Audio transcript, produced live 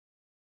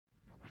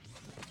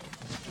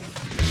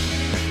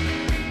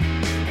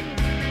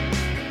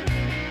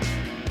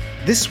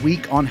This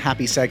week on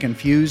Happy Sad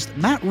Confused,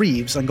 Matt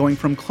Reeves on going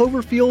from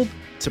Cloverfield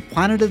to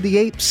Planet of the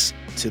Apes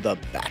to the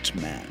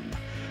Batman.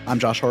 I'm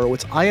Josh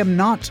Horowitz. I am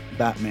not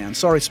Batman.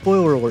 Sorry,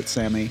 spoiler alert,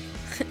 Sammy.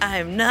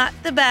 I'm not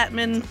the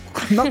Batman.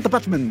 Not the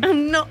Batman.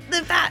 I'm not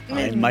the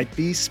Batman. I might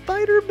be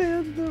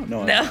Spider-Man,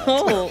 though. No.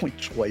 Only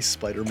twice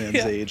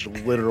Spider-Man's age,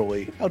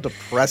 literally. How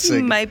depressing.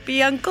 You might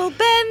be Uncle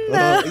Ben,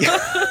 though.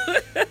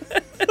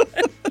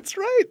 That's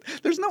right.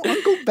 There's no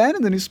Uncle Ben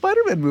in the new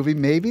Spider-Man movie.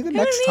 Maybe the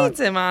next time. Who needs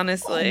him,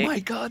 honestly? Oh, my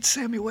God,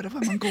 Sammy, what if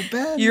I'm Uncle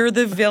Ben? You're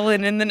the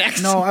villain in the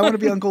next one. No, I want to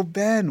be Uncle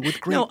Ben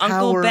with great power. No,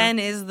 Uncle Ben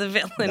is the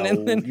villain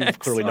in the next one. You've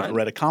clearly never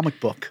read a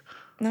comic book.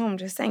 No, I'm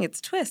just saying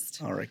it's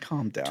twist. All right,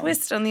 calm down.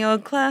 Twist on the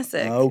old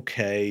classic.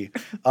 Okay.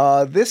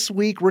 This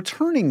week,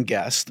 returning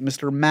guest,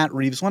 Mr. Matt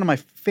Reeves, one of my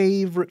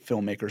favorite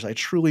filmmakers. I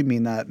truly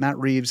mean that. Matt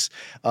Reeves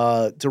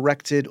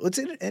directed – it's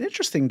an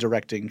interesting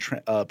directing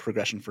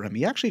progression for him.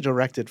 He actually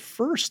directed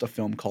first a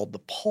film called The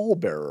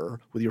Pallbearer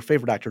with your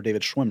favorite actor,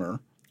 David Schwimmer.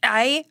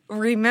 I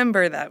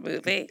remember that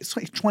movie. It's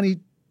like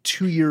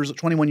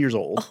 21 years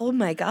old. Oh,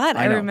 my God.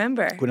 I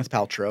remember. Gwyneth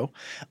Paltrow.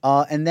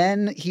 And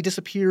then he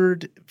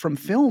disappeared from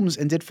films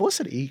and did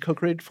Felicity. He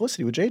co-created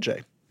Felicity with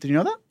JJ. Did you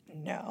know that?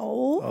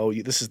 No. Oh,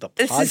 this is the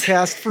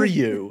podcast for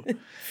you.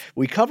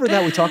 We covered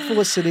that. We talked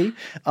Felicity.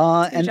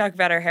 Did you talk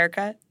about her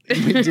haircut?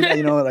 We did,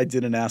 you know what? I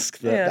didn't ask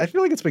that. Yeah. I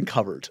feel like it's been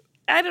covered.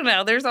 I don't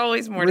know. There's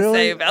always more to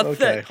say about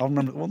that. I'll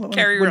remember. When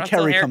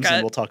Carrie comes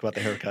in, we'll talk about the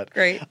haircut.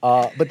 Great.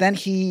 But then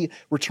he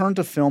returned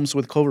to films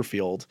with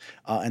Cloverfield,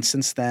 and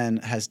since then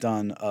has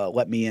done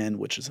Let Me In,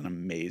 which is an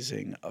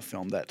amazing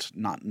film that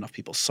not enough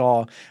people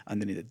saw.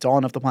 And then he did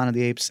Dawn of the Planet of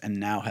the Apes, and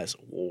now has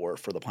War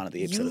for the Planet of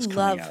the Apes that is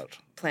coming out. You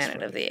love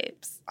Planet of the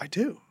Apes. I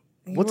do.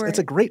 It's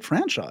a great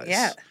franchise.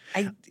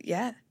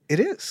 Yeah. It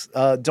is.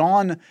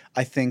 Dawn,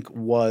 I think,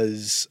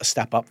 was a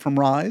step up from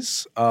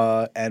Rise,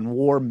 and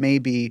War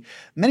maybe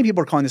 – many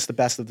people are calling this the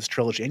best of this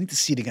trilogy. I need to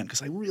see it again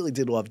because I really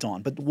did love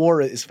Dawn. But War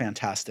is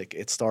fantastic.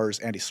 It stars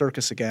Andy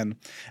Serkis again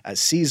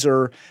as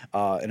Caesar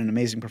in an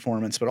amazing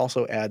performance, but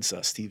also adds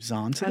Steve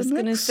Zahn to the mix. I was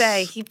going to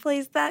say, he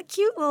plays that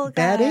cute little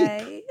Bad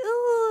guy. Ape.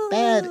 Ooh.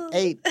 Bad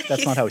Ape.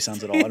 That's not how he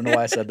sounds at all. I don't know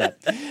why I said that.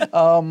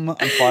 I'm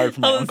fired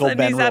from my Uncle Ben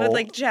role. He sounded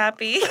like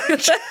Chappie.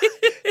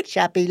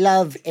 Chappie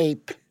love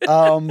Ape.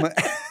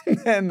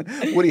 And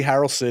Woody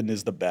Harrelson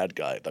is the bad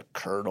guy, the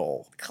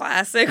Colonel.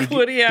 Classic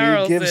Woody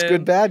Harrelson. He gives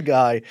good bad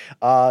guy.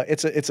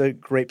 It's a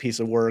great piece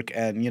of work,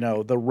 and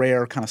the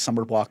rare kind of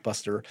summer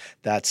blockbuster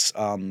that's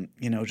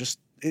just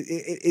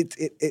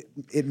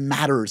it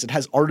matters. It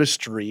has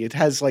artistry. It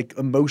has like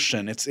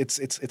emotion.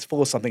 It's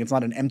full of something. It's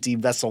not an empty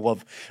vessel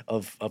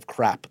of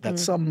crap that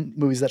some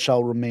movies that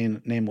shall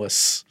remain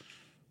nameless.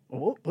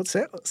 What's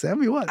that?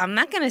 Sammy, what? I'm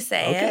not going to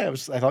say it.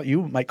 Okay, I thought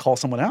you might call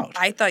someone out.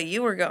 I thought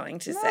you were going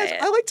to say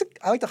it. I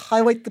like to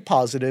highlight the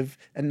positive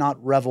and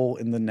not revel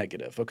in the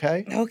negative,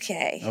 okay?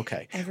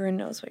 Okay. Everyone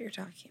knows what you're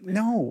talking about.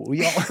 No,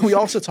 we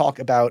also talk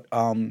about,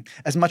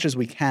 as much as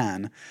we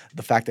can,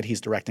 the fact that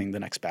he's directing the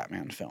next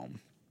Batman film.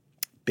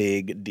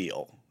 Big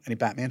deal. Any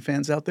Batman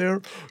fans out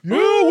there?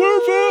 Yeah, we're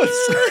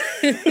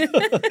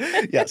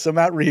fans! Yeah, so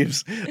Matt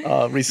Reeves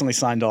recently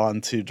signed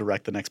on to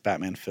direct the next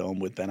Batman film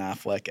with Ben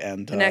Affleck.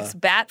 And the next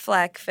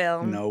Batfleck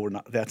film. No, we're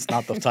not. That's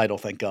not the title,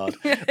 thank God.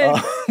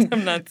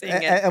 I'm not seeing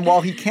it. And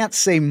while he can't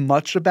say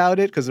much about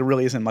it, because there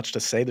really isn't much to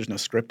say, there's no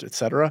script, et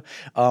cetera,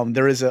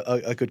 there is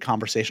a good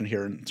conversation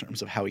here in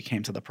terms of how he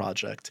came to the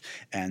project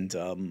and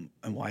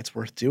why it's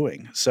worth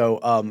doing. So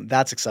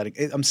that's exciting.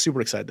 I'm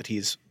super excited that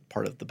he's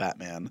part of the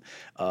Batman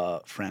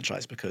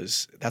franchise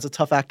because that's a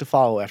tough act to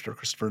follow after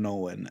Christopher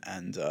Nolan,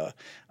 and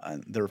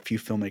there are a few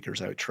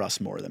filmmakers I would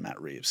trust more than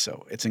Matt Reeves,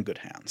 so it's in good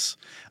hands.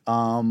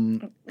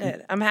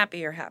 Good. I'm happy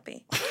you're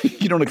happy.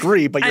 You don't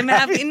agree, but you're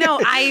happy. No,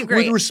 I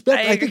agree. With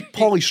respect, I think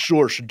Pauly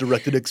Shore should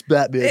direct the next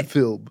Batman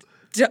film.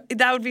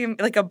 That would be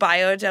like a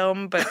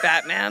Biodome, but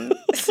Batman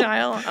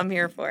style. I'm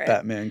here for it.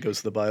 Batman goes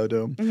to the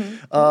Biodome.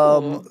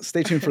 Mm-hmm.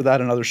 Stay tuned for that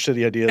and other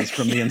shitty ideas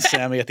from me and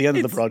Sammy at the end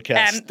of the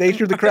broadcast. Stay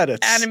through the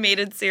credits.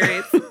 Animated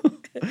series.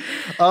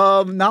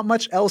 Not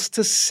much else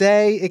to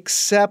say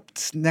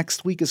except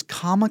next week is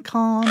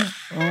Comic-Con.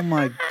 Oh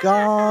my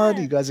God.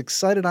 You guys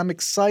excited? I'm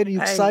excited. Are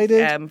you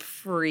excited? I am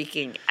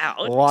freaking out.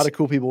 A lot of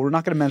cool people. We're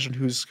not going to mention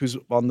who's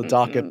on the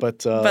docket,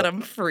 but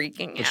I'm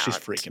freaking out. She's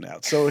freaking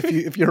out. So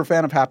if you're a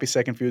fan of Happy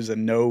Sad Confused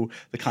and know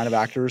the kind of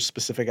actors,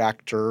 specific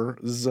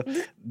actors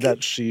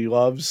that she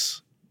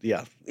loves,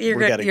 yeah,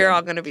 you're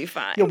all going to be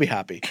fine. You'll be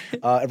happy.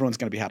 Everyone's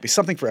going to be happy.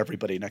 Something for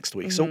everybody next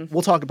week. So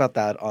we'll talk about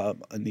that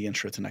in the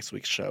intro to next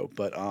week's show.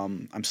 But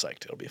I'm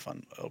psyched. It'll be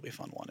fun. It'll be a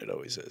fun one. It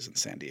always is in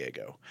San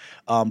Diego.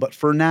 But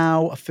for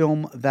now, a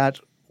film that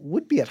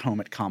would be at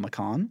home at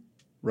Comic-Con,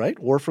 right?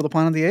 War for the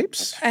Planet of the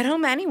Apes. At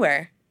home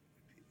anywhere.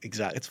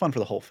 Exactly. It's fun for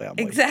the whole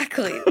family.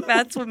 Exactly.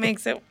 That's what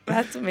makes it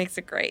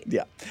great.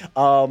 Yeah.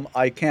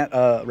 I can't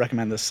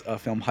recommend this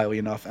film highly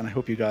enough, and I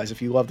hope you guys, if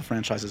you love the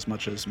franchise as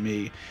much as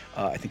me,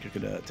 I think you're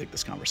going to take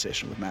this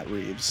conversation with Matt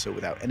Reeves. So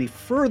without any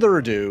further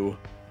ado,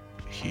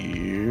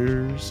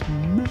 here's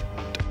Matt.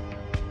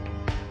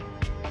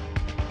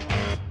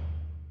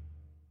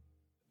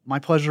 My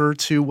pleasure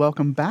to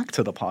welcome back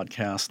to the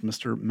podcast,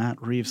 Mr.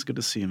 Matt Reeves. Good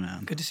to see you,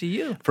 man. Good to see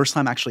you. First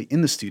time actually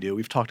in the studio.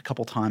 We've talked a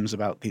couple times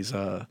about these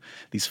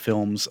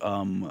films.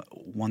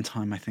 One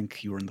time I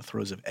think you were in the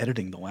throes of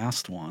editing the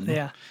last one.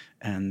 Yeah.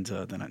 And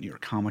then at New York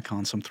Comic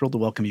Con. So I'm thrilled to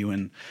welcome you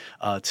in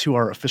to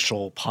our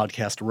official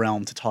podcast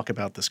realm to talk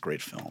about this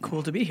great film.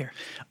 Cool to be here.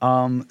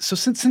 So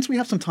since we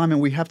have some time and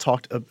we have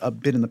talked a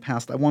bit in the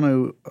past, I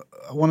want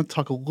to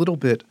talk a little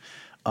bit.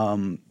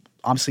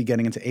 Obviously,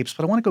 getting into Apes,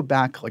 but I want to go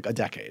back like a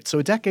decade. So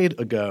a decade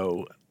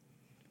ago,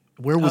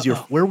 where was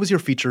your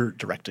feature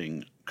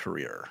directing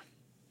career?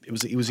 It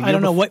was a year I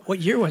don't know what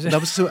year was it.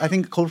 That was I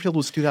think Cloverfield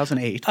was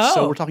 2008. Oh.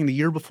 So we're talking the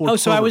year before. Oh, Cloverfield.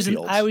 so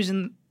I was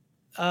in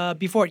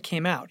before it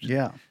came out.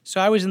 Yeah.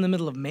 So I was in the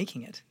middle of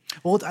making it.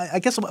 Well, I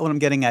guess what I'm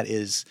getting at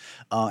is,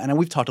 and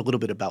we've talked a little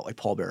bit about like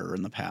Paul Bearer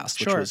in the past,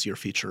 which was your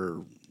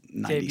feature.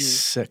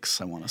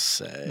 96, I want to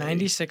say.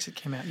 96 it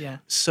came out, yeah.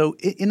 So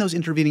in those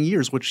intervening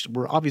years, which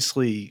were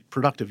obviously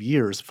productive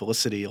years,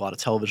 Felicity, a lot of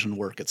television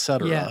work, et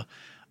cetera. Yeah.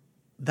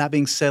 That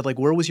being said, like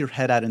where was your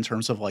head at in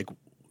terms of like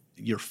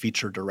your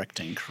feature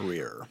directing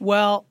career?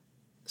 Well,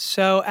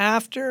 so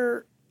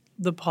after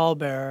the Paul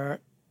Bearer,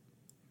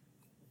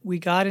 we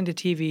got into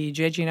TV.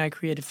 JJ and I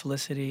created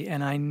Felicity,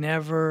 and I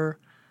never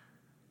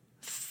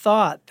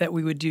thought that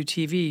we would do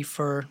TV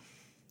for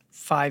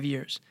 5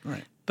 years.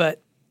 Right.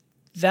 But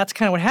that's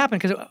kind of what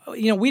happened because,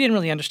 we didn't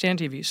really understand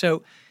TV.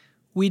 So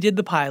we did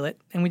the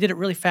pilot, and we did it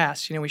really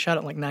fast. We shot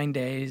it in like 9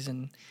 days,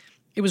 and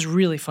it was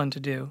really fun to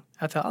do.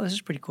 I thought, oh, this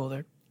is pretty cool.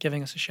 They're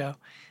giving us a show.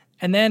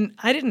 And then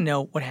I didn't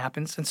know what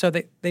happens, and so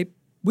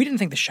we didn't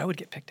think the show would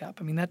get picked up.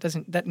 I mean,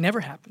 that never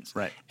happens.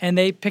 Right. And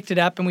they picked it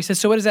up, and we said,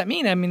 so what does that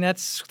mean? I mean,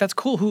 that's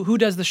cool. Who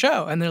does the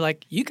show? And they're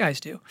like, you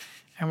guys do.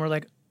 And we're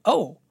like,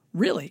 oh,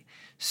 really?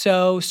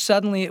 So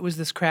suddenly it was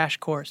this crash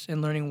course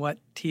in learning what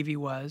TV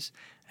was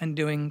and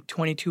doing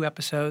 22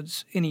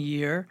 episodes in a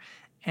year.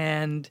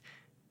 And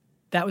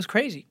that was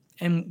crazy.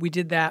 And we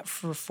did that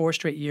for 4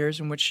 straight years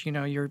in which,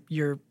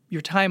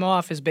 your time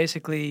off is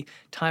basically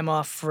time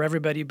off for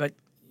everybody but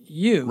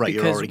you. Right,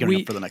 you're already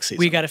gearing up for the next season.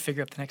 We got to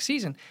figure out the next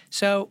season.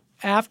 So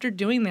after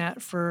doing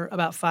that for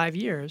about 5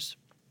 years,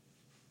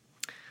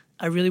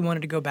 I really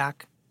wanted to go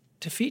back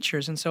to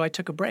features. And so I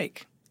took a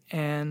break.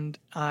 And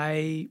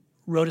I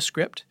wrote a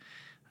script,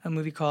 a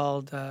movie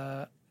called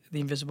The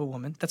Invisible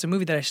Woman. That's a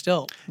movie that I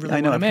still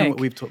really want to make.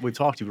 We've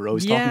talked. You were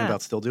always talking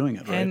about still doing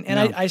it, right? And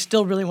I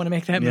still really want to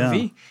make that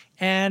movie.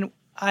 And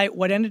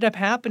what ended up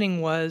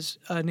happening was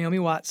Naomi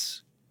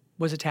Watts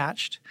was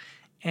attached,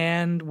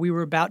 and we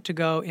were about to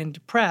go into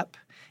prep,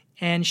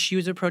 and she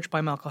was approached by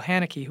Michael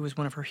Haneke, who was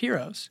one of her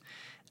heroes.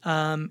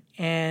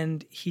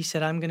 And he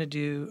said, I'm going to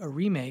do a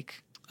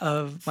remake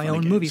of my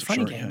own movie,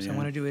 Funny Games. I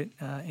want to do it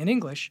in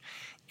English.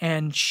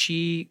 And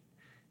she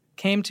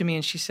came to me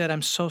and she said,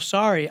 I'm so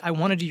sorry. I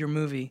want to do your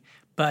movie,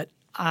 but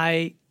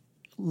I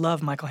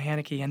love Michael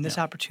Haneke, and this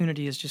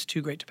opportunity is just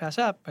too great to pass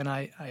up. And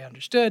I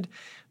understood,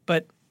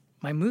 but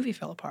my movie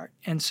fell apart.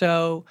 And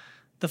so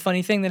the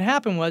funny thing that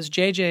happened was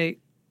JJ,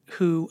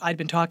 who I'd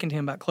been talking to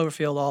him about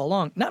Cloverfield all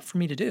along, not for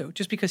me to do,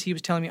 just because he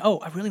was telling me, oh,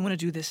 I really want to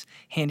do this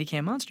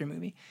Handycam monster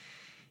movie.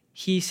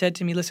 He said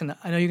to me, listen,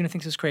 I know you're going to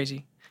think this is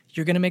crazy.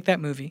 You're going to make that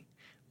movie,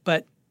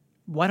 but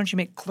why don't you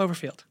make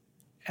Cloverfield?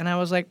 And I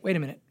was like, wait a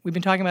minute, we've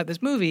been talking about this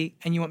movie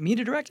and you want me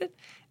to direct it?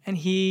 And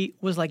he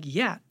was like,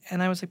 yeah.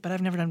 And I was like, but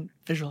I've never done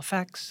visual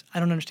effects. I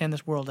don't understand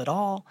this world at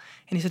all.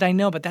 And he said, I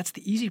know, but that's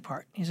the easy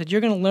part. He said,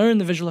 you're going to learn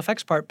the visual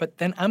effects part, but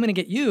then I'm going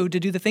to get you to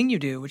do the thing you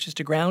do, which is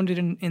to ground it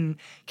in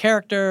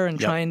character and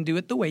try and do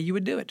it the way you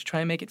would do it, to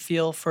try and make it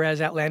feel, for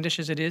as outlandish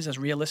as it is, as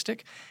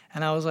realistic.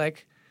 And I was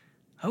like,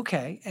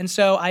 okay. And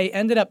so I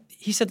ended up,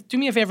 he said, do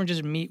me a favor and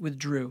just meet with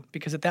Drew,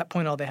 because at that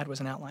point all they had was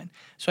an outline.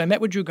 So I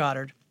met with Drew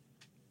Goddard.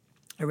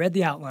 I read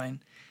the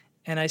outline,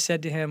 and I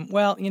said to him,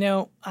 well,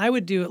 I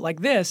would do it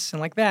like this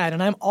and like that,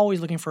 and I'm always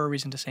looking for a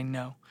reason to say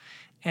no.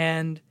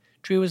 And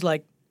Drew was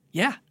like,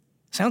 yeah,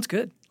 sounds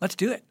good. Let's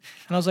do it.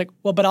 And I was like,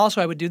 well, but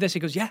also I would do this.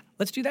 He goes, yeah,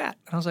 let's do that.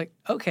 And I was like,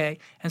 okay.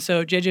 And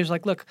so JJ was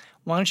like, look,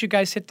 why don't you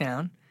guys sit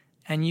down,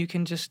 and you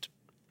can just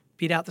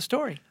beat out the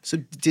story. So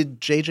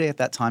did JJ at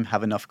that time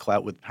have enough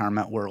clout with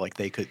Paramount where like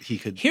he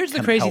could Here's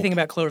the crazy thing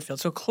about Cloverfield.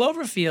 So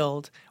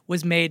Cloverfield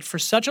was made for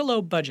such a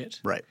low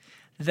budget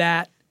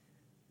that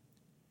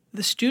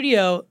the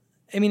studio,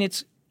 I mean,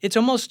 it's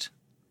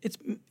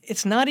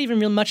not even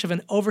real much of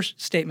an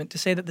overstatement to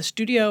say that the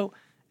studio,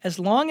 as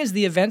long as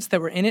the events that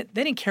were in it,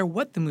 they didn't care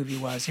what the movie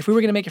was. If we were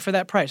going to make it for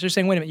that price, they're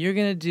saying, wait a minute, you're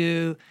going to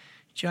do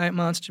giant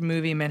monster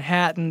movie,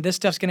 Manhattan, this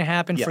stuff's going to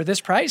happen for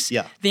this price?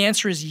 Yeah. The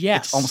answer is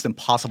yes. It's almost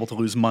impossible to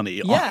lose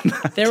money on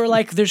that. They were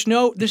like, this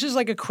is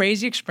like a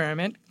crazy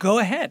experiment. Go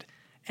ahead.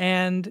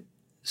 And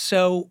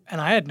I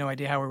had no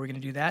idea how we were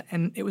going to do that.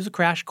 And it was a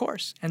crash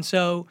course. And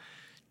so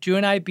Drew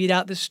and I beat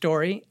out this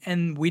story,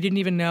 and we didn't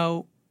even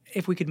know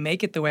if we could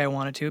make it the way I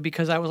wanted to,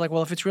 because I was like,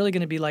 well, if it's really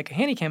going to be like a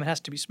Handycam, it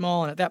has to be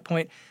small. And at that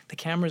point, the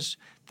cameras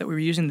that we were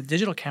using, the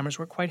digital cameras,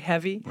 were quite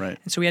heavy. Right.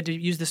 And so we had to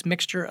use this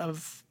mixture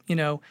of,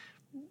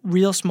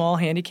 real small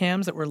handy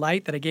cams that were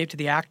light that I gave to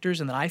the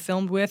actors and that I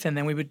filmed with, and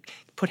then we would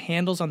put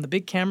handles on the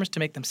big cameras to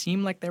make them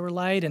seem like they were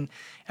light, and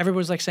everybody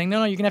was like saying,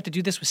 no, you're gonna have to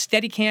do this with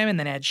Steadicam and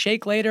then add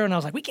shake later, and I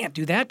was like, we can't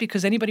do that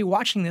because anybody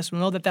watching this will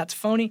know that that's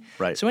phony.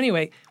 Right. So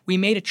anyway, we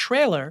made a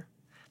trailer,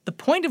 the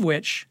point of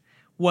which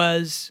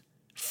was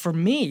for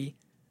me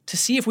to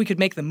see if we could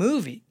make the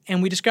movie,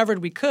 and we discovered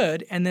we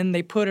could, and then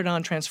they put it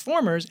on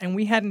Transformers, and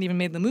we hadn't even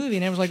made the movie,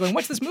 and I was like going,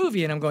 what's this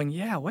movie? And I'm going,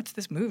 yeah, what's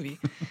this movie?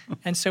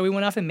 And so we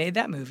went off and made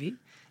that movie.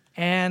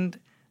 And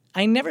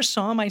I never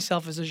saw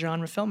myself as a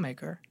genre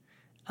filmmaker,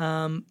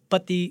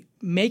 but the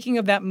making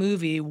of that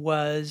movie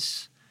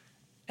was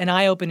an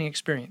eye-opening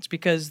experience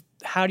because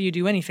how do you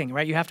do anything,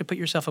 right? You have to put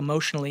yourself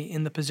emotionally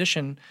in the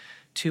position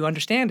to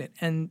understand it.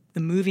 And the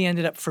movie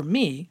ended up, for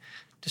me,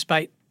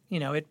 despite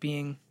it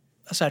being,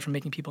 aside from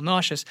making people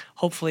nauseous,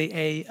 hopefully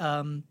a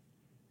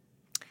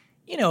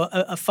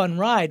fun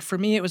ride. For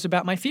me, it was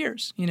about my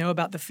fears,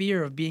 about the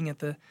fear of being at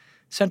the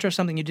center of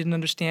something you didn't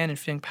understand and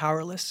feeling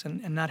powerless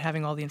and not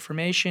having all the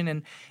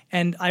information.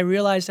 And I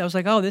realized, I was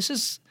like, oh, this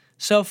is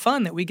so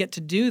fun that we get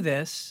to do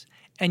this,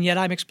 and yet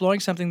I'm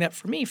exploring something that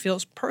for me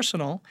feels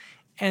personal.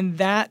 And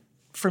that,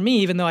 for me,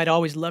 even though I'd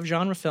always loved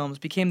genre films,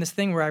 became this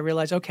thing where I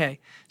realized,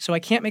 okay, so I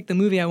can't make the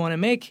movie I want to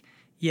make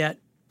yet,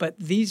 but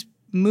these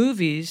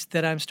movies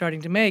that I'm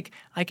starting to make,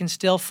 I can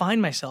still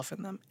find myself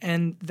in them.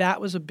 And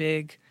that was a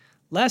big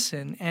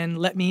lesson, and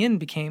Let Me In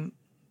became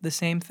the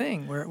same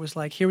thing, where it was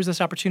like, here was this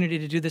opportunity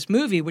to do this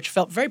movie, which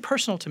felt very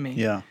personal to me.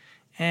 Yeah.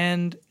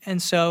 And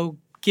so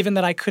given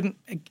that I couldn't,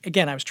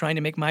 again, I was trying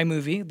to make my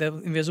movie, The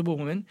Invisible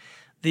Woman,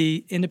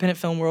 the independent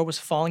film world was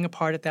falling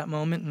apart at that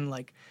moment, and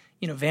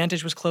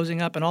Vantage was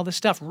closing up and all this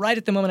stuff right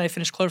at the moment I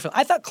finished Cloverfield.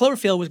 I thought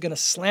Cloverfield was going to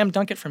slam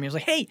dunk it for me. I was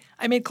like, hey,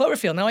 I made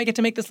Cloverfield. Now I get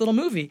to make this little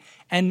movie.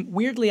 And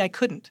weirdly, I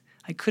couldn't.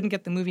 I couldn't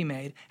get the movie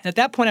made. And at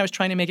that point, I was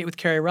trying to make it with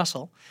Kerry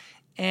Russell.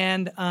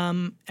 And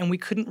we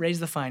couldn't raise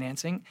the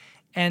financing.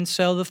 And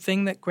so the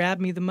thing that grabbed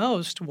me the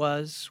most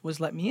was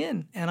Let Me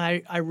In. And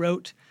I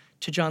wrote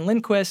to John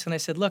Lindquist and I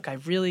said, look, I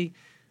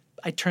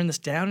turned this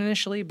down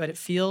initially, but it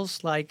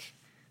feels like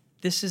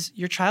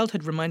your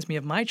childhood reminds me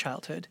of my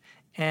childhood.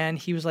 And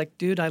he was like,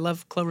 dude, I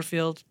love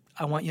Cloverfield.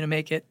 I want you to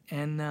make it.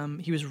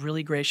 And he was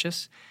really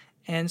gracious.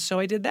 And so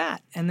I did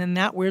that. And then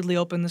that weirdly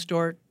opened this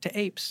door to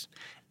Apes.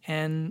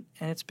 And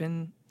it's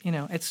been,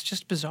 it's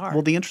just bizarre.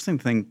 Well, the interesting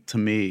thing to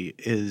me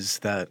is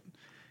that,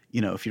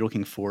 if you're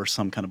looking for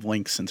some kind of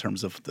links in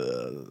terms of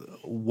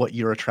what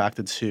you're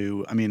attracted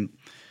to, I mean,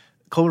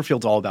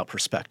 Cloverfield's all about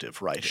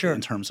perspective, right? Sure.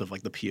 In terms of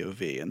like the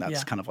POV, and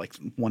that's kind of like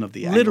one of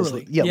the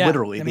literally, angles. Yeah,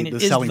 literally. I mean, the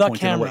selling the point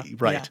camera. in a way,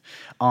 right?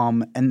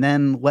 Yeah. And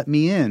then Let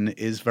Me In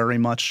is very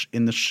much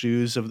in the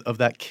shoes of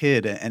that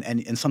kid,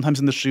 and sometimes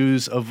in the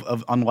shoes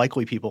of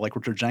unlikely people like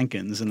Richard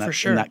Jenkins in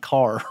that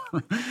car.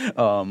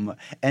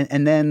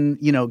 And then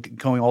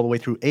going all the way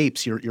through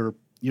Apes,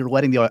 you're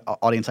letting the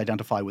audience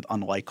identify with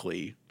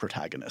unlikely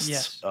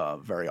protagonists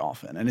very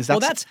often. And is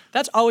that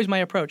that's always my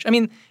approach. I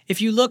mean,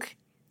 if you look,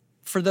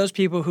 for those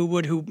people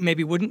who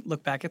maybe wouldn't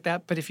look back at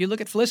that, but if you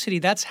look at Felicity,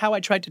 that's how I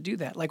tried to do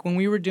that. Like when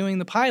we were doing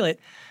the pilot,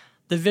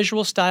 the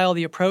visual style,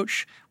 the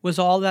approach was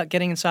all about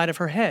getting inside of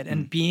her head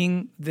and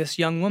being this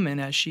young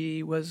woman as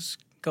she was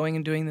going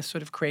and doing this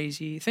sort of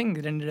crazy thing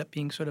that ended up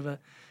being sort of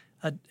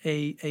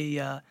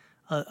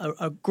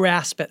a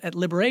grasp at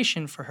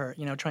liberation for her,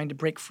 trying to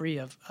break free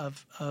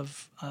of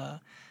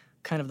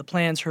kind of the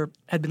plans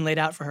had been laid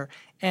out for her.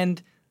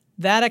 And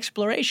that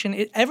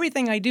exploration,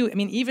 everything I do, I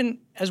mean, even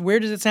as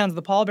weird as it sounds,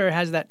 the pallbearer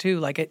has that too.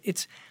 Like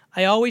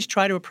I always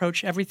try to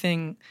approach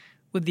everything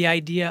with the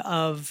idea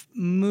of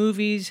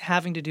movies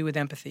having to do with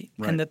empathy,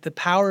 and that the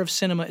power of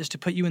cinema is to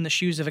put you in the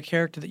shoes of a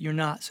character that you're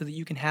not, so that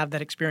you can have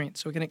that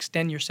experience, so it can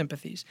extend your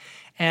sympathies.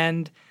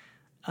 And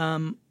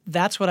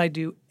that's what I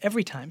do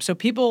every time. So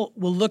people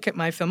will look at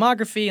my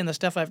filmography and the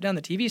stuff I've done,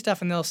 the TV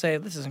stuff, and they'll say,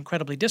 this is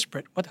incredibly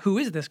disparate. Who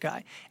is this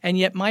guy? And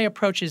yet my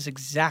approach is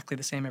exactly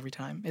the same every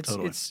time.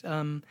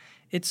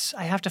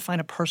 I have to find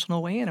a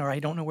personal way in, or I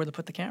don't know where to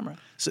put the camera.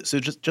 So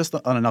just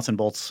on a nuts and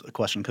bolts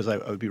question, because I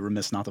would be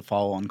remiss not to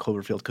follow on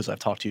Cloverfield, because I've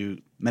talked to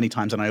you many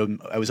times, and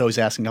I was always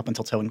asking up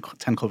until 10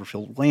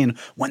 Cloverfield Lane,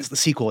 when's the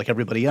sequel, like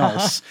everybody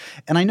else?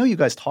 And I know you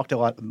guys talked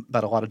about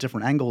a lot of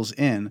different angles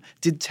in.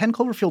 Did 10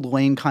 Cloverfield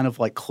Lane kind of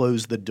like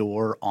close the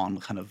door on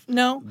kind of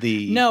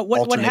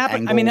what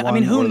happened? I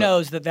mean, who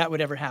knows that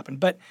would ever happen?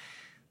 But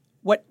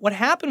what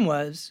happened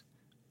was,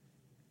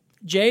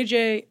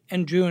 JJ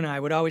and Drew and I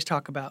would always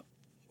talk about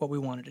what we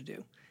wanted to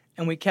do,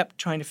 and we kept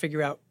trying to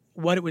figure out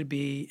what it would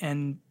be,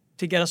 and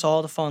to get us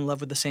all to fall in love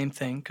with the same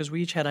thing, because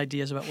we each had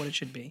ideas about what it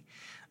should be.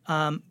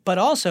 But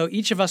also,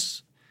 each of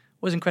us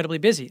was incredibly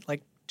busy.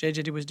 Like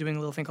JJ was doing a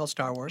little thing called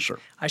Star Wars. Sure.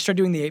 I started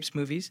doing the Apes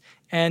movies,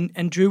 and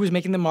Drew was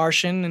making The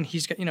Martian, and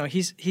he's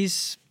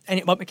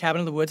up in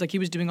Cabin in the Woods, like he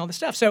was doing all this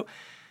stuff. So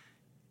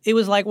it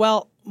was like,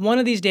 well, one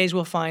of these days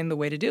we'll find the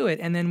way to do it.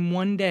 And then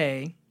one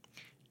day,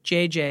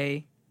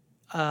 JJ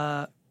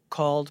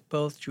called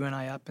both Drew and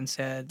I up and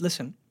said,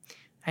 listen,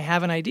 I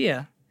have an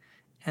idea.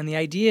 And the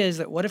idea is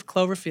that what if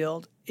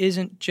Cloverfield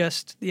isn't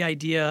just the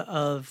idea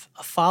of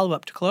a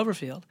follow-up to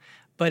Cloverfield,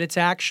 but it's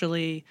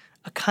actually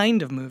a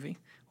kind of movie?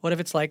 What if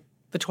it's like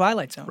The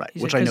Twilight Zone? Right,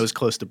 He which said, I know is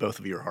close to both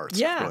of your hearts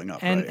growing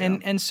up.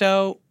 And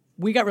so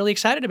we got really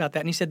excited about that.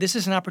 And he said, this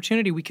is an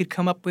opportunity. We could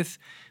come up with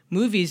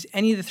movies.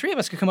 Any of the three of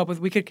us could come up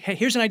with, hey,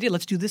 here's an idea.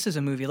 Let's do this as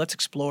a movie. Let's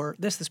explore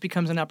this. This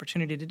becomes an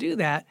opportunity to do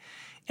that.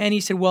 And he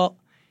said, well,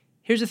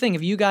 here's the thing.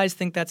 If you guys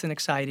think that's an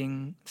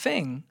exciting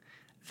thing,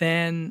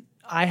 then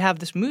I have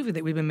this movie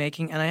that we've been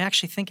making, and I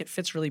actually think it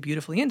fits really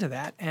beautifully into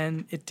that.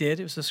 And it did.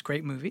 It was this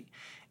great movie.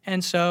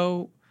 And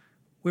so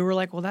we were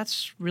like, well,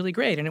 that's really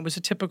great. And it was a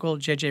typical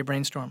JJ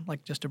brainstorm,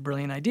 like just a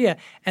brilliant idea.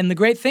 And the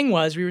great thing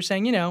was we were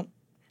saying,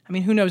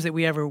 who knows that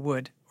we ever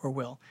would or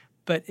will.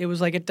 But it was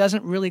like it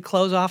doesn't really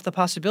close off the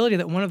possibility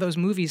that one of those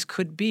movies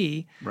could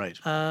be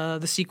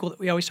the sequel that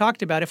we always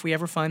talked about if we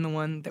ever find the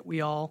one that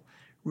we all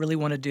really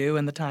want to do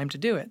and the time to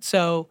do it.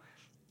 So,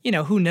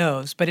 who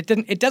knows? But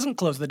it doesn't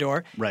close the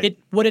door. Right.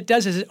 What it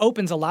does is it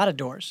opens a lot of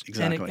doors.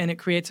 Exactly. And it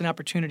creates an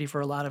opportunity for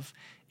a lot of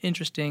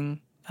interesting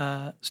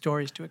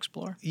stories to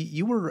explore.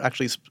 You were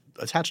actually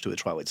attached to a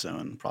Twilight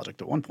Zone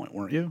project at one point,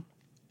 weren't you?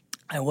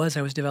 I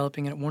was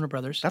developing it at Warner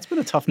Brothers. That's been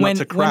a tough nut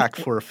to crack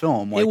for a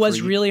film. It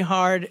was really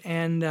hard,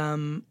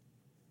 and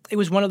it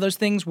was one of those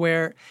things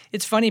where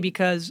it's funny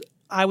because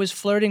I was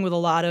flirting with a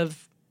lot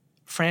of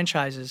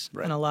franchises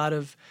and a lot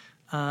of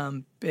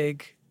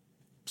big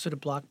sort of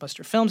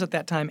blockbuster films at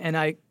that time, and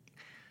I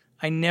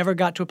never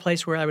got to a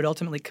place where I would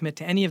ultimately commit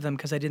to any of them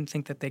because I didn't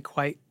think that they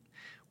quite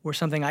were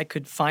something I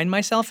could find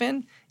myself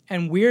in.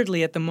 And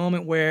weirdly, at the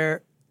moment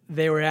where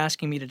they were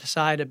asking me to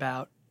decide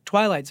about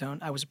Twilight Zone,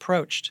 I was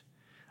approached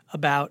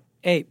about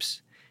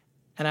Apes.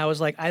 And I was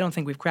like, I don't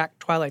think we've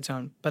cracked Twilight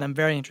Zone, but I'm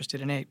very interested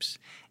in Apes.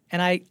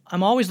 And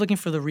I'm always looking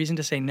for the reason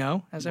to say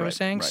no, as I was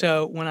saying. Right.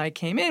 So when I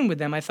came in with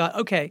them, I thought,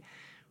 okay,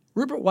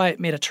 Rupert Wyatt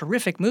made a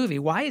terrific movie.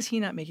 Why is he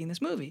not making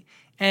this movie?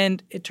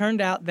 And it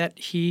turned out that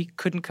he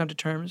couldn't come to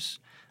terms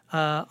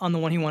on the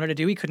one he wanted to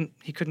do. He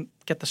couldn't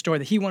get the story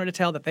that he wanted to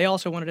tell, that they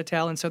also wanted to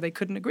tell, and so they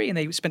couldn't agree. And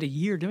they spent a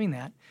year doing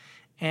that.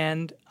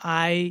 And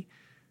I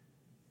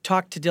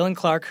talked to Dylan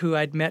Clark, who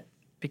I'd met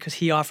because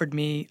he offered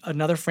me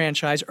another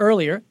franchise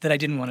earlier that I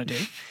didn't want to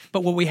do.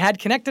 But what we had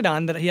connected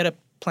on, that he had a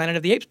Planet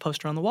of the Apes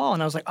poster on the wall.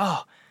 And I was like,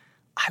 oh,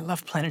 I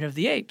love Planet of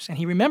the Apes. And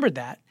he remembered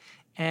that.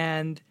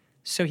 And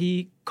so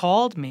he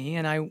called me,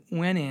 and I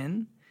went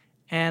in,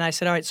 and I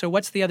said, all right, so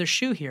what's the other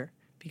shoe here?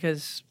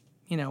 Because,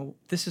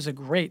 this is a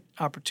great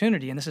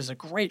opportunity, and this is a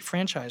great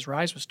franchise.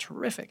 Rise was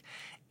terrific.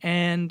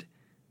 And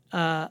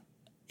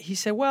he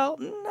said, well,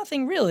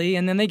 nothing really.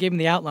 And then they gave him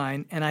the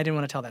outline, and I didn't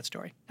want to tell that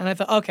story. And I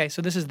thought, okay,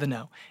 so this is the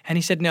no. And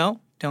he said, no,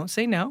 don't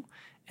say no.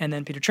 And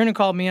then Peter Chernin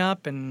called me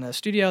up in the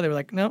studio. They were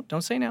like, no,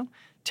 don't say no.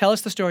 Tell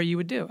us the story you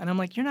would do. And I'm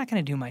like, you're not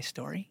going to do my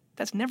story.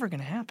 That's never going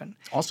to happen.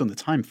 Also in the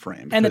time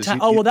frame. And the time.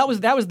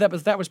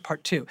 That was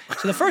part two.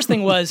 So the first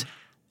thing was,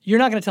 you're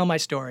not going to tell my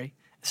story.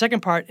 The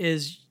second part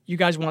is, you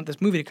guys want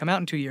this movie to come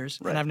out in 2 years,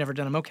 and I've never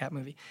done a mocap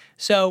movie.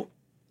 So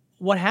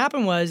what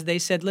happened was they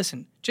said,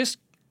 listen, just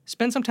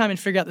spend some time and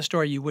figure out the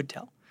story you would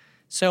tell.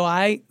 So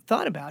I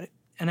thought about it,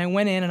 and I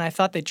went in, and I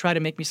thought they'd try to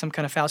make me some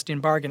kind of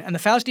Faustian bargain. And the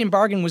Faustian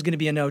bargain was going to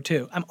be a no,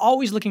 too. I'm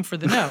always looking for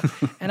the no.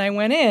 And I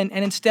went in,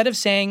 and instead of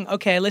saying,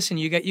 okay, listen,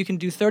 you can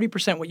do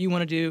 30% what you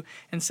want to do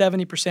and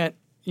 70%,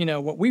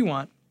 what we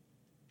want,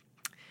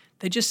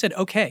 they just said,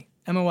 okay.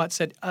 Emma Watts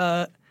said,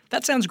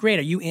 that sounds great.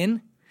 Are you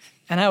in?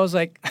 And I was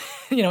like,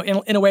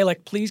 in a way,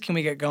 like, please, can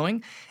we get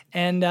going?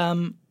 And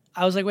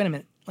I was like, wait a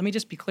minute. Let me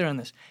just be clear on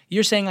this.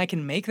 You're saying I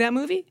can make that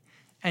movie?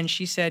 And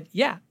she said,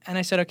 yeah. And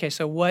I said, okay,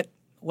 so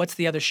what's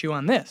the other shoe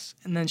on this?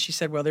 And then she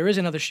said, well, there is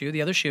another shoe.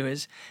 The other shoe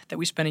is that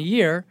we spent a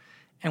year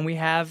and we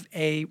have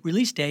a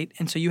release date,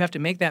 and so you have to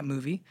make that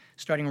movie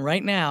starting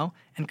right now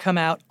and come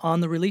out on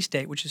the release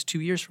date, which is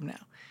 2 years from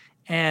now.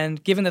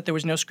 And given that there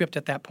was no script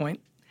at that point,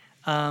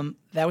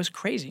 that was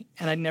crazy.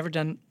 And I'd never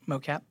done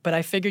mocap. But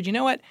I figured, you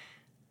know what?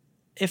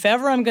 If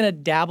ever I'm going to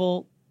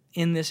dabble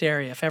in this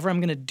area, if ever I'm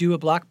going to do a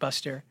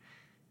blockbuster,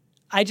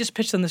 I just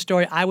pitched them the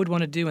story I would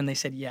want to do, and they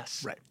said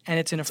yes. Right. And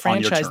it's in a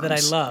franchise that I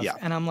love. Yeah.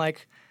 And I'm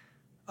like,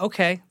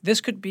 okay, this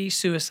could be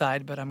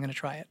suicide, but I'm going to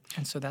try it.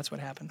 And so that's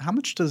what happened. How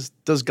much does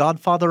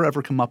Godfather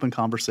ever come up in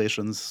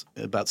conversations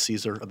about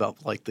Caesar,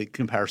 about like the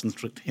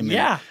comparisons with him?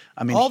 Yeah,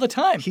 all the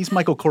time. He's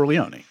Michael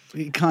Corleone,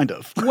 kind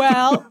of.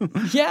 Well,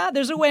 yeah,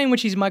 there's a way in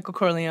which he's Michael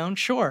Corleone,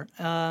 sure.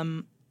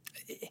 I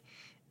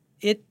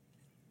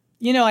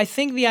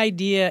think the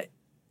idea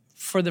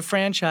for the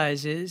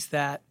franchise is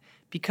that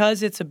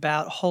because it's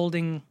about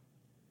holding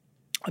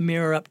a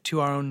mirror up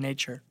to our own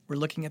nature, we're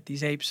looking at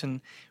these apes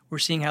and we're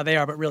seeing how they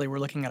are, but really we're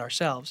looking at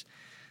ourselves.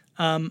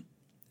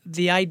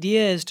 The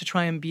idea is to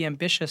try and be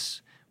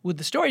ambitious with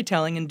the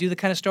storytelling and do the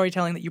kind of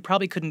storytelling that you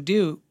probably couldn't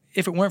do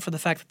if it weren't for the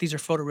fact that these are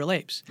photoreal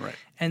apes. Right.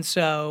 And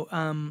so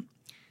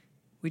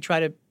we try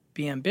to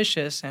be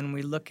ambitious, and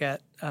we look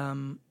at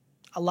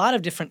a lot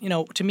of different,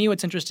 to me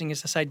what's interesting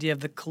is this idea of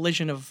the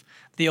collision of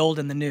the old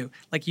and the new,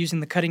 like using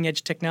the cutting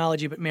edge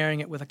technology but marrying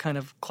it with a kind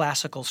of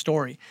classical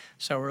story.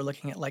 So we're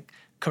looking at like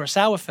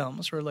Kurosawa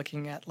films, we're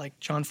looking at like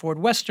John Ford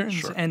Westerns,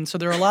 Sure. and so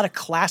there are a lot of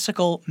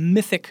classical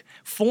mythic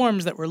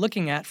forms that we're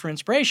looking at for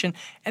inspiration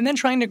and then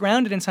trying to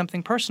ground it in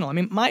something personal. I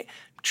mean,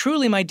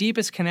 my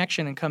deepest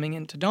connection in coming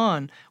into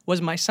Dawn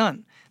was my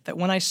son. That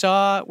when I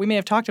saw, we may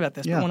have talked about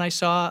this, but when I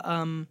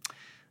saw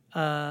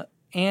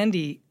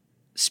Andy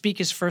speak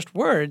his first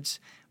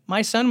words,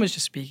 my son was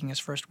just speaking his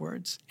first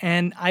words.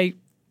 And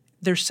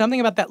there's something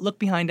about that look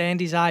behind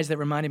Andy's eyes that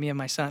reminded me of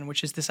my son,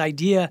 which is this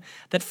idea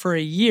that for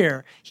a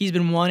year he's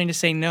been wanting to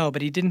say no,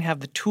 but he didn't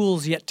have the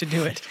tools yet to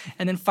do it.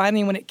 And then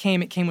finally when it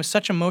came with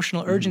such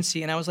emotional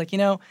urgency. And I was like,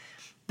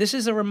 this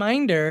is a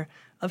reminder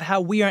of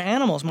how we are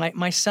animals.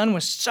 My son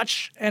was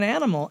such an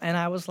animal. And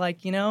I was like,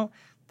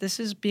 this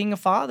is being a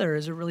father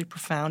is a really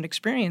profound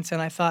experience.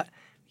 And I thought,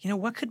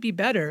 what could be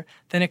better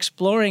than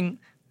exploring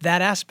that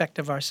aspect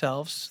of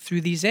ourselves through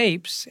these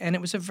apes? And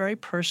it was a very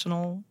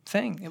personal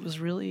thing. It was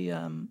really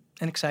an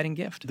exciting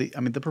gift.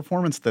 The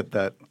performance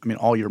that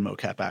all your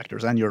mocap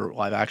actors and your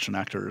live action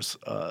actors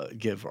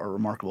give are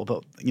remarkable.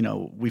 But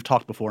we've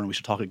talked before, and we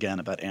should talk again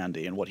about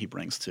Andy and what he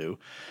brings to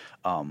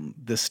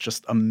this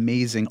just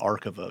amazing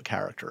arc of a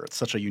character. It's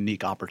such a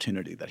unique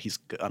opportunity that he's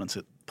gotten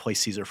to play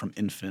Caesar from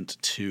infant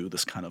to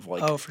this kind of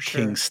like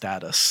king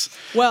status.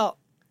 Well,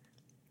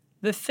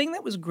 the thing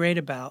that was great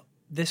about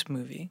this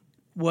movie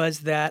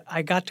was that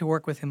I got to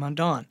work with him on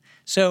Dawn.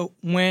 So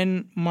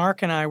when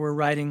Mark and I were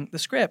writing the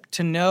script,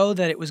 to know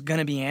that it was going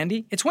to be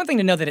Andy, it's one thing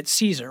to know that it's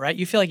Caesar, right?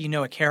 You feel like you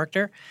know a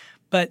character,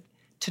 but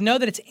to know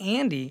that it's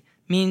Andy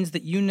means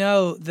that you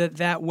know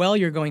that well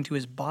you're going to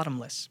is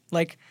bottomless.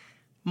 Like,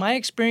 my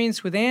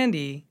experience with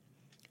Andy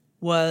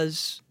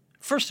was,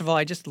 first of all,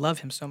 I just love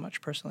him so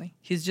much personally.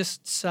 He's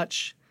just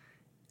such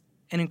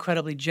an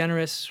incredibly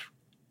generous,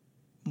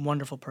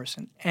 wonderful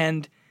person.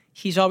 And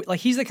he's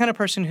the kind of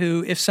person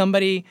who, if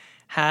somebody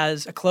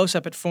has a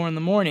close-up at 4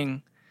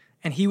 a.m.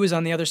 and he was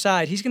on the other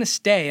side, he's going to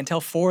stay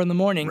until 4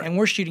 a.m. Right. And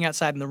we're shooting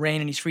outside in the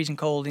rain and he's freezing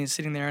cold and he's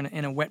sitting there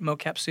in a wet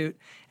mocap suit,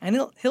 and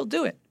he'll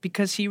do it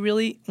because he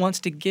really wants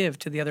to give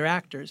to the other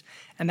actors,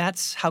 and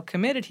that's how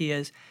committed he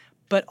is.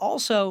 But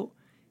also,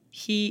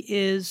 he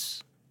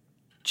is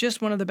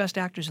just one of the best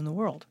actors in the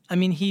world. I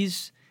mean,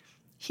 he's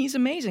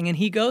amazing, and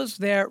he goes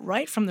there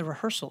right from the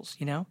rehearsals,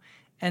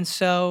 and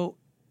so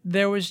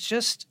there was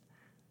just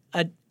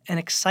an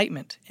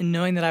excitement in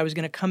knowing that I was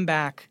going to come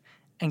back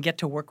and get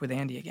to work with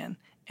Andy again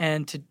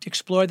and to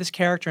explore this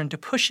character and to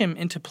push him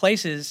into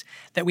places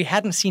that we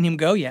hadn't seen him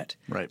go yet.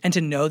 Right. And to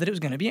know that it was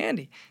going to be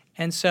Andy.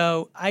 And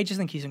so I just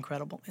think he's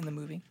incredible in the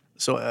movie.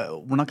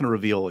 So we're not going to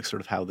reveal like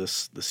sort of how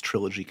this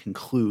trilogy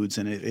concludes,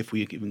 and if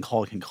we even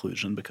call it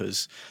conclusion,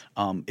 because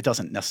it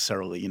doesn't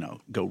necessarily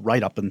go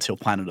right up until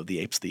Planet of the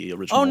Apes, the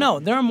original. Oh no,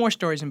 there are more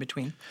stories in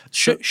between.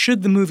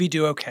 Should the movie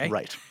do okay?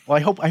 Right. Well,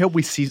 I hope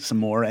we see some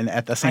more, and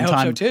at the same time,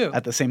 I hope so too.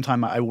 At the same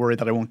time, I worry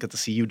that I won't get to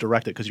see you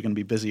direct it because you're going to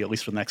be busy at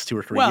least for the next 2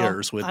 or 3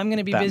 years with I'm going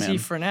to be Batman. busy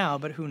for now,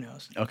 but who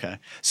knows? Okay.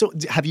 So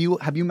have you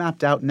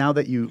mapped out, now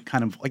that you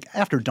kind of like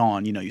after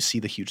Dawn, you see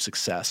the huge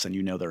success and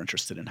they're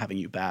interested in having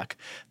you back,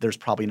 there's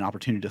probably an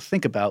opportunity to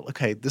think about,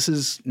 okay, this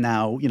is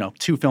now,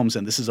 2 films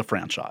in, this is a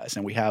franchise,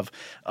 and we have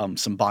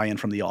some buy-in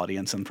from the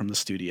audience and from the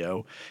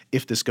studio.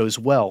 If this goes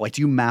well, like,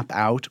 do you map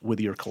out with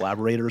your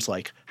collaborators,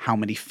 like, how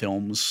many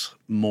films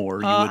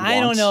more you would want?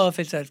 I don't know if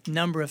it's a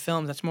number of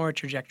films. That's more a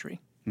trajectory,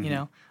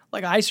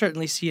 Like, I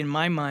certainly see in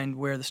my mind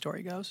where the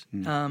story goes.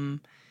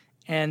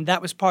 And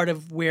that was part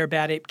of where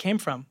Bad Ape came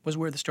from, was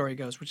where the story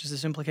goes, which is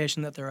this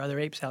implication that there are other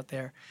apes out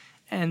there.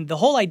 And the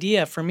whole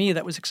idea for me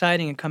that was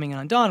exciting in coming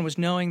on Dawn was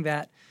knowing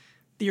that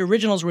the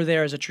originals were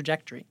there as a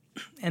trajectory,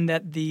 and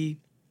that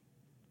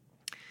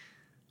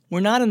we're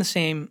not in the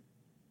same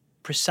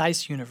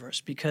precise universe,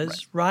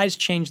 because Rise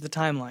changed the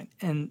timeline,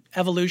 and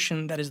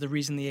evolution, that is the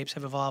reason the apes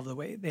have evolved the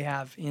way they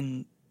have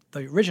in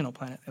the original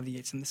Planet of the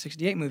Apes in the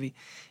 '68 movie,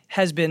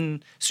 has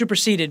been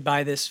superseded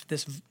by this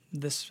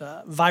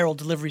viral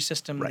delivery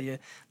system,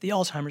 the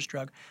Alzheimer's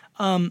drug.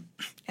 And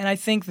I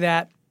think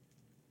that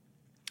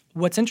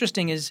what's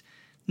interesting is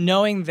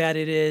knowing that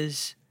it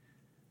is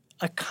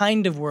a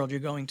kind of world you're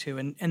going to,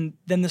 and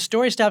then the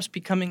story stops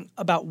becoming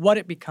about what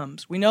it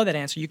becomes. We know that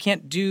answer. You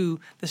can't do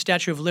the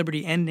Statue of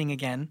Liberty ending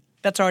again.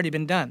 That's already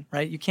been done,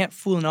 right? You can't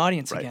fool an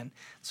audience again.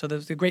 So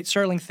there's the great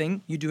Serling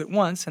thing. You do it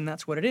once, and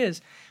that's what it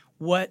is.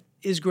 What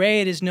is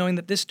great is knowing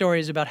that this story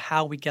is about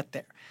how we get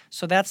there.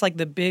 So that's like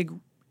the big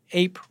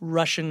ape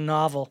Russian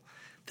novel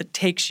that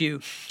takes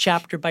you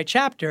chapter by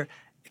chapter,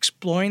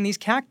 exploring these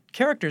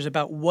characters,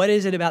 about what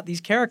is it about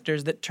these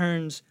characters that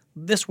turns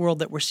this world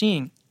that we're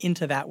seeing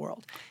into that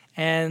world.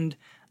 And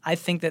I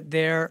think that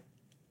there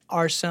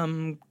are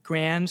some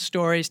grand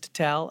stories to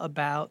tell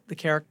about the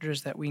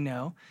characters that we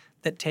know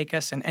that take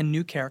us, and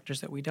new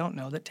characters that we don't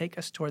know that take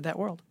us toward that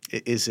world.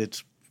 Is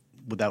it,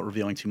 without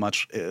revealing too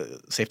much,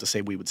 safe to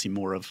say we would see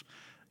more of,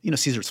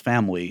 Caesar's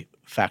family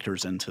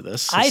factors into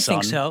this? I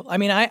think so. I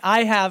mean,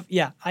 I have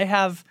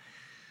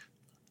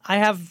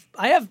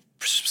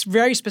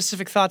very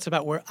specific thoughts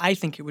about where I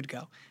think it would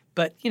go.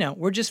 But,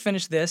 we're just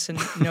finished this, and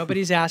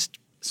nobody's asked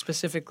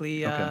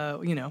specifically,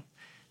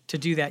 to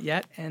do that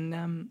yet,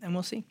 and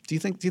we'll see. Do you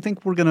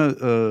think we're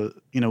gonna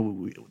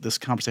this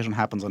conversation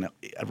happens on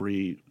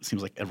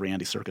seems like every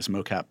Andy Serkis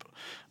mocap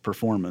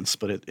performance,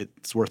 but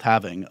it's worth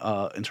having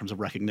in terms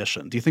of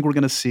recognition. Do you think we're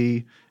gonna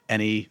see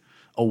any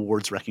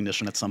awards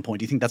recognition at some point?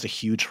 Do you think that's a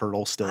huge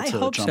hurdle still to jump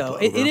over? I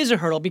hope so. It is a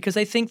hurdle because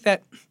I think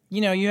that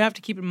you have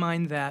to keep in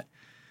mind that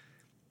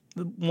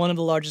one of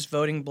the largest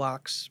voting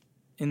blocks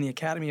in the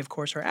Academy, of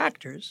course, are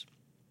actors,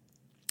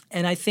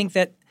 and I think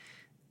that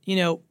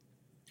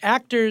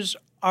actors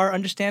are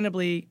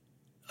understandably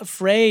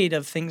afraid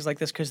of things like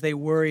this because they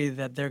worry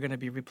that they're going to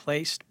be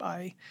replaced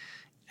by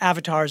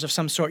avatars of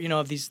some sort,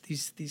 of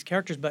these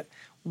characters. But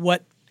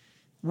what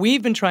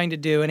we've been trying to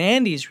do, and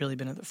Andy's really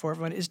been at the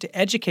forefront, is to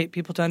educate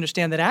people to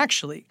understand that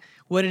actually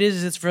what it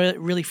is it's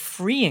really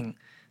freeing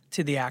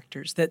to the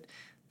actors, that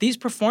these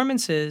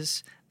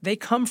performances, they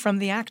come from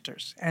the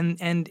actors,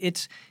 and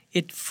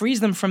it frees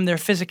them from their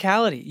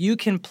physicality. You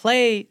can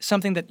play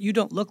something that you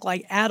don't look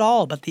like at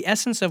all, but the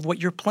essence of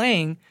what you're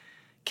playing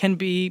can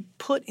be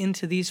put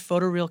into these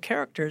photoreal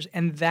characters,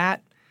 and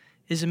that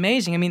is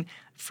amazing. I mean,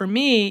 for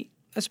me,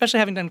 especially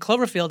having done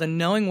Cloverfield and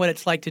knowing what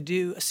it's like to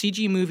do a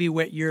CG movie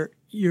where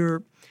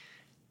you're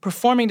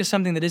performing to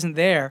something that isn't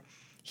there,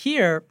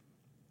 here,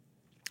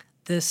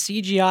 the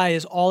CGI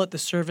is all at the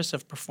service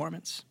of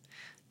performance.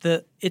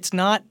 It's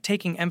not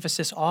taking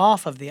emphasis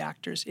off of the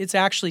actors. It's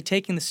actually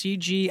taking the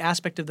CG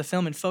aspect of the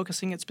film and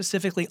focusing it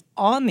specifically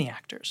on the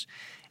actors.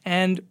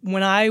 And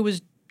when I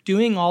was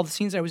doing all the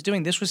scenes I was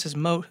doing, this was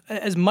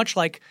as much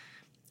like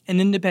an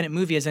independent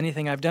movie as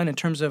anything I've done in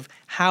terms of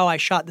how I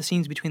shot the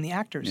scenes between the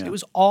actors. Yeah. It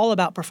was all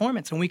about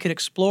performance, and we could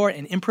explore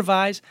and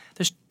improvise.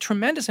 There's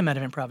tremendous amount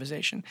of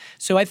improvisation.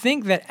 So I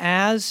think that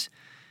as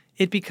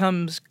it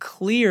becomes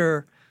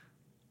clear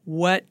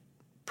what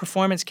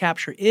performance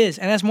capture is,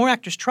 and as more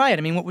actors try it,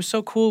 I mean, what was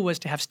so cool was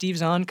to have Steve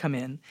Zahn come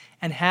in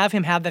and have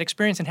him have that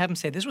experience and have him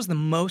say, this was the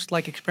most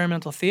like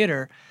experimental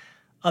theater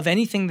of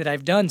anything that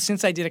I've done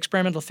since I did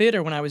experimental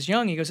theater when I was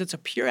young. He goes, it's a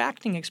pure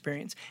acting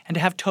experience. And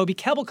to have Toby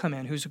Kebbell come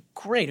in, who's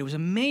great, it was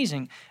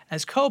amazing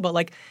as Koba.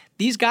 Like,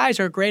 these guys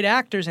are great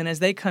actors, and as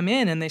they come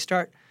in and they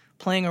start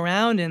playing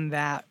around in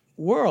that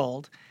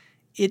world,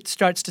 it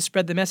starts to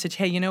spread the message,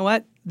 hey, you know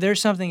what?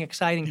 There's something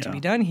exciting to be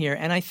done here.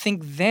 And I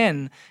think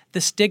then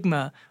the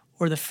stigma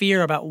or the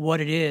fear about what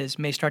it is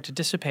may start to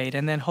dissipate,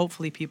 and then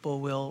hopefully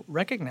people will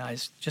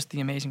recognize just the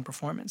amazing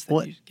performance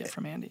that you get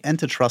from Andy. And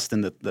to trust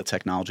in the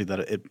technology that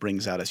it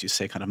brings out, as you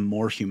say, kind of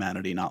more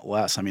humanity, not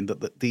less. I mean,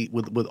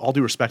 with all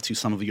due respect to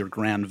some of your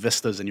grand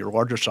vistas and your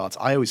larger shots,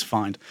 I always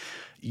find,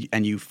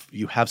 and you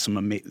have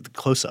some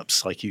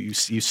close-ups, like you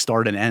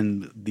start and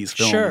end these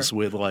films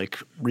with like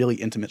really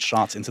intimate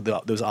shots into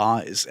those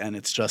eyes, and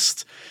it's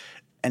just...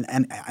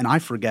 And I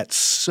forget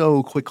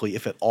so quickly,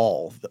 if at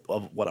all,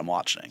 of what I'm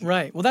watching.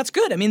 Right. Well, that's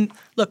good. I mean,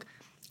 look,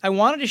 I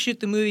wanted to shoot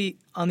the movie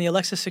on the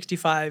Alexa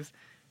 65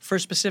 for a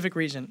specific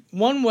reason.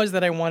 One was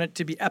that I wanted it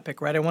to be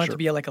epic, right? I wanted it to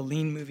be like a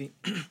lean movie.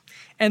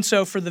 And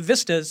so for the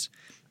vistas,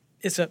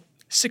 it's a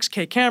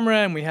 6K camera,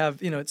 and we have,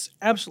 it's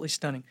absolutely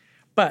stunning.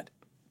 But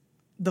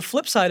the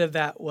flip side of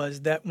that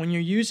was that when you're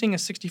using a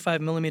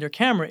 65 millimeter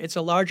camera, it's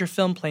a larger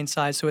film plane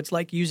size, so it's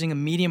like using a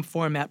medium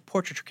format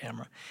portraiture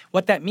camera.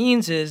 What that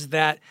means is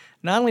that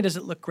not only does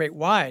it look great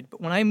wide,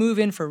 but when I move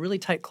in for really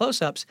tight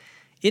close-ups,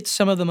 it's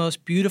some of the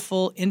most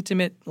beautiful,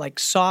 intimate, like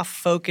soft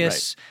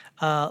focus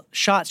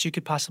shots you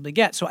could possibly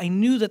get. So I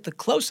knew that the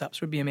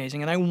close-ups would be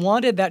amazing, and I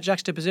wanted that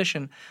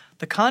juxtaposition.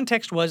 The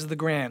context was the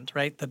grand,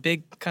 right? The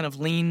big kind of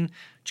lean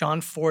John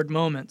Ford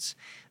moments,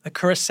 the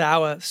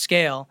Kurosawa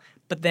scale.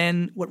 But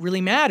then what really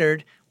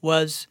mattered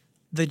was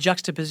the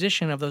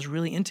juxtaposition of those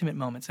really intimate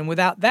moments. And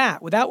without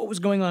what was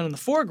going on in the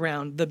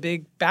foreground, the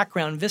big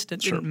background vista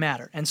didn't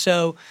matter. And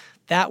so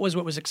that was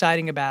what was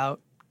exciting about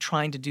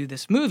trying to do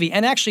this movie.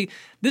 And actually,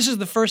 this is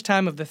the first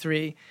time of the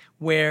three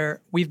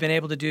where we've been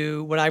able to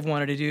do what I've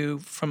wanted to do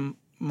from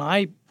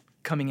my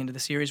coming into the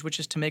series, which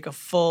is to make a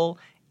full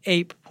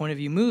ape point of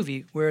view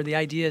movie where the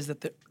idea is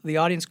that the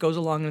audience goes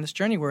along on this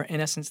journey where,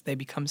 in essence, they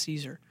become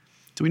Caesar.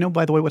 Do we know,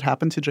 by the way, what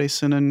happened to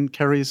Jason and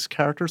Carrie's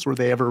characters? Were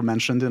they ever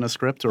mentioned in a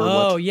script or what?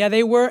 Oh, yeah,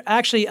 they were.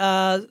 Actually,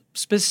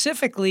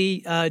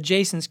 specifically,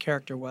 Jason's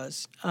character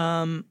was.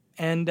 It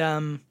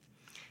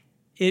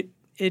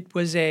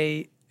was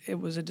a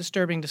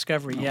disturbing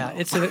discovery,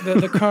 It's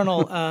the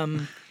Colonel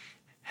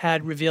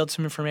had revealed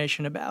some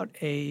information about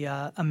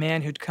a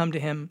man who'd come to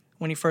him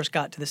when he first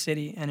got to the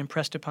city and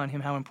impressed upon him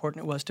how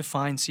important it was to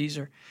find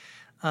Caesar.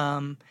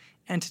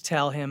 And to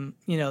tell him,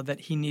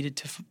 that he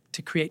needed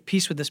to create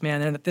peace with this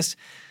man, and that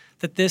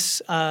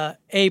this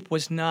ape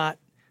was not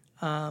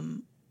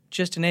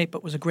just an ape,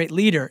 but was a great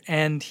leader.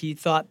 And he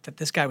thought that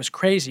this guy was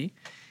crazy.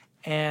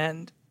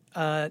 And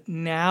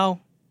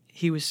now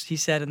he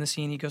said in the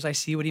scene, he goes, "I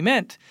see what he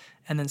meant."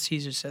 And then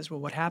Caesar says,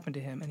 "Well, what happened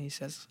to him?" And he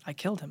says, "I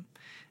killed him."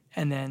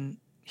 And then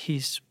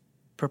he's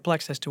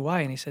perplexed as to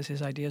why, and he says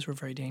his ideas were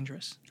very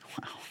dangerous.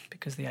 Wow.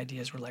 Because the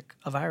ideas were like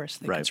a virus.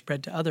 They could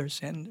spread to others,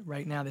 and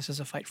right now this is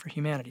a fight for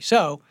humanity.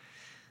 So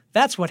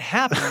that's what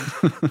happened.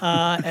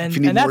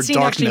 And that scene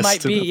actually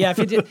might be, if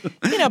you did,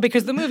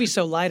 because the movie's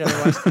so light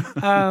otherwise.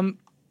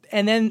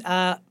 And then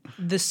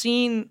the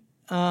scene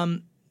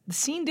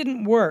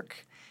didn't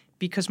work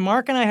because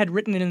Mark and I had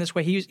written it in this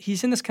way.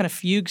 He's in this kind of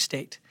fugue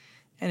state,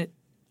 and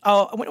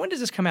when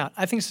does this come out?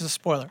 I think this is a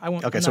spoiler. I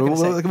won't. Okay, so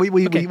we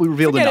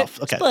revealed enough.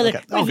 Okay, spoiler.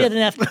 We revealed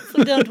enough.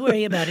 So don't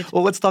worry about it.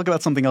 Well, let's talk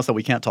about something else that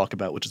we can't talk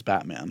about, which is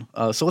Batman.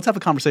 So let's have a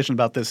conversation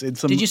about this.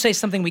 Did you say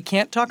something we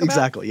can't talk about?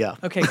 Exactly. Yeah.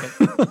 Okay.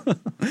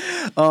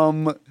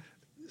 Good.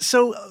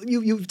 So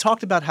you've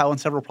talked about how in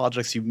several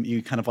projects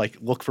you kind of like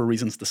look for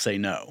reasons to say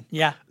no.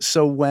 Yeah.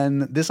 So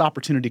when this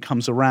opportunity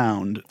comes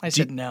around, I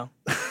said no.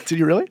 Did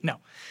you really? No.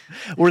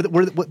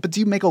 But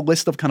do you make a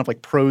list of kind of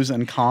like pros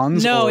and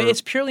cons? No,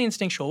 it's purely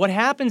instinctual. What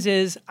happens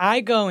is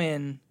I go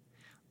in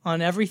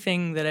on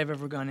everything that I've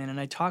ever gone in, and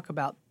I talk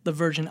about the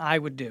version I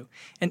would do.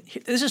 And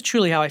this is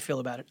truly how I feel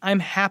about it.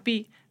 I'm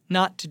happy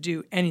not to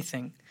do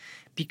anything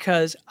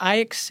because I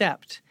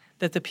accept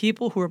that the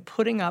people who are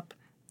putting up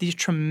these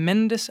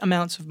tremendous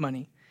amounts of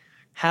money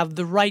have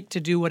the right to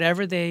do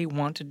whatever they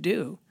want to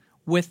do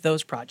with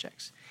those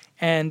projects.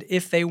 And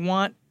if they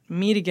want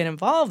me to get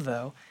involved,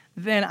 though,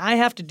 then I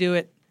have to do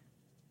it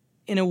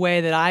in a way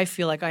that I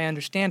feel like I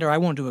understand, or I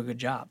won't do a good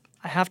job.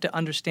 I have to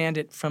understand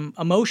it from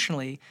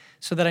emotionally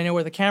so that I know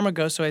where the camera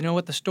goes, so I know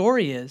what the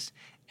story is.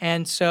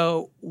 And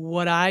so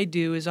what I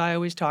do is I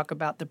always talk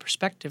about the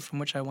perspective from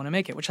which I want to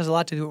make it, which has a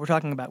lot to do with what we're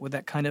talking about with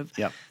that kind of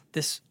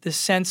this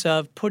sense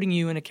of putting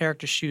you in a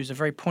character's shoes, a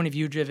very point of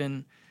view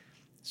driven,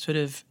 sort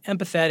of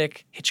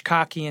empathetic,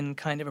 Hitchcockian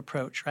kind of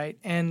approach, right?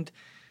 And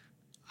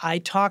I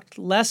talked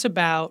less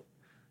about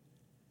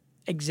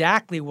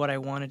exactly what I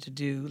wanted to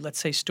do, let's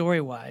say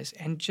story-wise,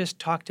 and just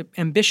talked to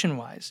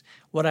ambition-wise,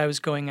 what I was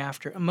going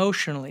after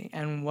emotionally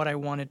and what I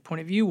wanted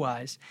point of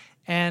view-wise.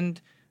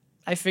 And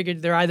I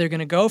figured they're either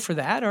going to go for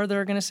that or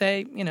they're going to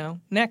say,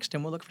 next,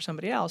 and we'll look for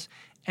somebody else.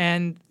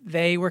 And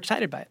they were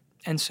excited by it.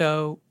 And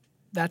so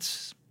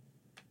that's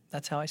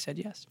how I said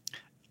yes.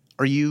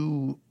 Are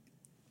you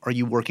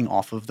working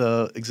off of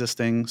the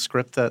existing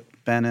script that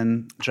Ben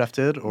and Jeff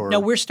did? Or? No,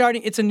 we're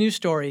starting. It's a new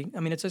story.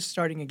 I mean, it's just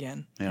starting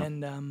again. Yeah.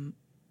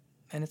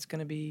 And it's going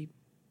to be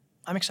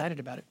 – I'm excited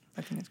about it.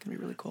 I think it's going to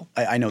be really cool.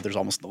 I know there's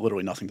almost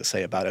literally nothing to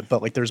say about it,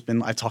 but like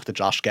I've talked to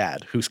Josh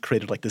Gad, who's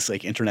created like this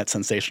like internet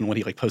sensation when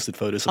he like posted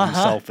photos of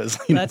himself as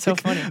That's so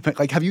funny.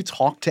 Like, have you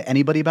talked to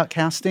anybody about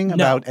casting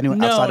about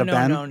anyone outside of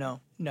Ben?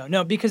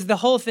 No, because the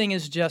whole thing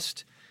is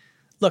just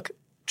look,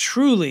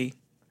 truly,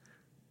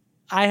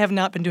 I have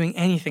not been doing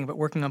anything but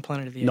working on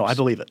Planet of the Apes. No, I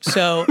believe it.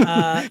 So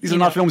these are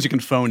not films you can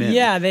phone in.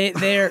 Yeah,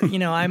 they're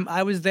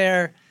I was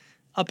there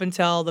up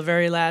until the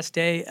very last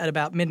day at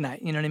about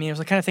midnight. You know what I mean? It was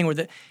the kind of thing where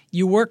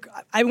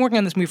I've been working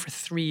on this movie for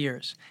 3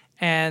 years.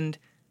 And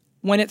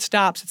when it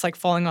stops, it's like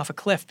falling off a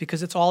cliff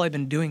because it's all I've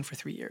been doing for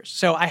 3 years.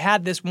 So I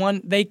had this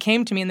one, they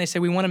came to me and they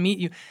said, we want to meet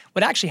you.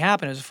 What actually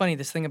happened, it was funny,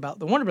 this thing about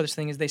the Warner Brothers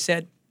thing is they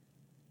said,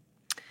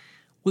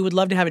 we would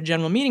love to have a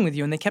general meeting with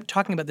you. And they kept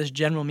talking about this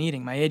general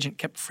meeting. My agent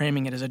kept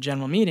framing it as a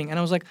general meeting. And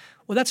I was like,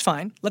 well, that's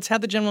fine. Let's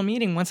have the general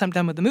meeting once I'm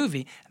done with the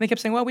movie. And they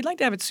kept saying, well, we'd like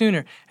to have it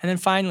sooner. And then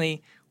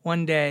finally,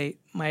 one day,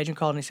 my agent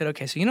called and he said,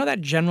 okay, so you know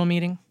that general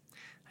meeting?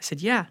 I said,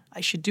 yeah,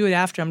 I should do it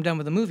after I'm done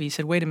with the movie. He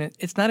said, wait a minute,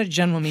 it's not a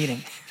general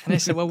meeting. And I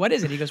said, well, what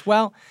is it? He goes,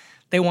 well,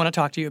 they want to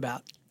talk to you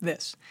about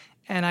this.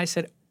 And I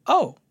said,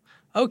 oh,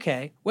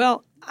 okay,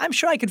 well, I'm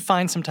sure I could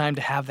find some time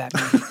to have that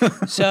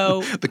meeting.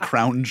 So the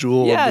crown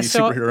jewel of the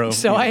superhero.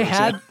 So I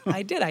had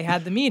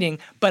the meeting,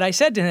 but I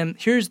said to him,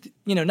 here's,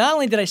 not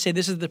only did I say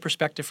this is the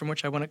perspective from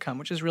which I want to come,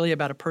 which is really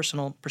about a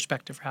personal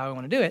perspective for how I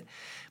want to do it,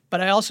 but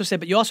I also said,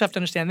 but you also have to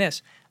understand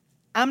this.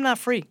 I'm not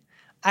free.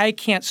 I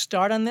can't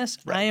start on this.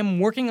 Right. I am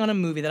working on a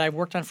movie that I've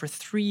worked on for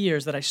 3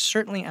 years that I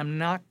certainly am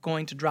not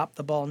going to drop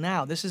the ball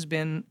now. This has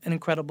been an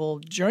incredible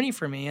journey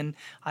for me, and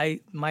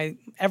my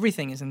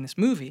everything is in this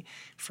movie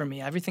for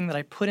me, everything that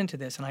I put into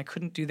this, and I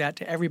couldn't do that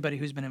to everybody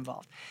who's been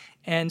involved.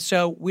 And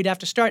so we'd have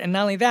to start, and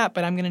not only that,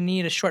 but I'm going to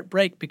need a short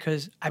break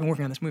because I've been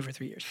working on this movie for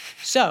 3 years.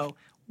 So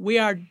we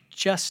are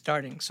just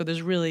starting. So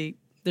there's really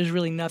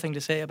nothing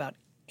to say about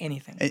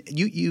anything.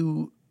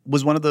 You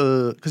was one of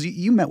the – because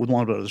you met with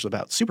Warner Brothers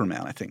about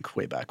Superman, I think,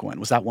 way back when.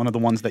 Was that one of the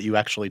ones that you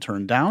actually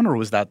turned down, or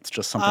was that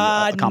just something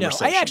a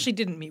conversation? No, I actually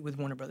didn't meet with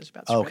Warner Brothers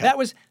about Superman.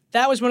 Okay.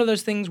 That was one of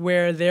those things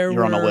where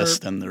You're on a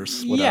list and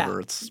there's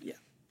whatever.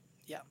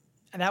 Yeah.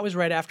 And that was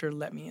right after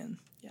Let Me In.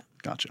 Yeah.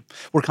 Gotcha.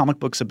 Were comic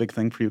books a big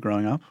thing for you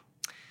growing up?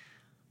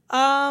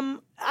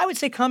 I would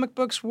say comic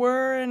books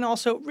were, and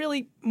also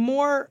really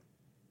more,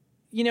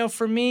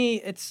 for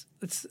me, it's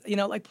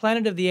like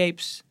Planet of the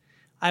Apes –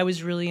 I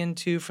was really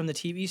into from the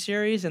TV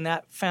series, and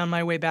that found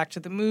my way back to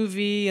the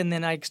movie, and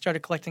then I started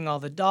collecting all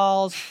the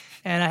dolls,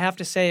 and I have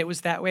to say it was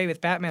that way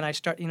with Batman.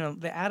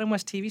 The Adam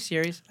West TV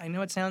series, I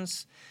know it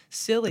sounds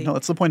silly. No,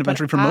 it's the point of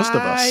entry for most of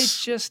us.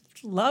 I just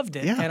loved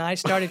it, and I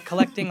started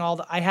collecting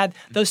I had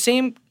those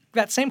same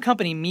that same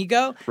company,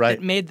 Mego, Right.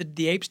 that made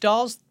the Apes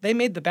dolls, they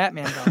made the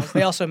Batman dolls.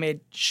 They also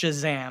made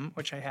Shazam,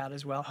 which I had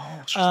as well.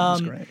 Oh,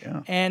 Shazam's great,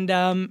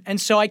 yeah. And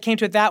so I came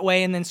to it that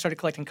way, and then started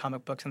collecting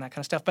comic books and that kind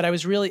of stuff. But I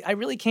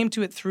really came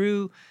to it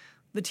through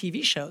the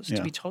TV shows,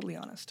 to be totally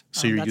honest.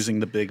 So you're using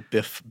the big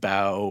biff,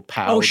 bow,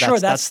 pow. Oh, sure.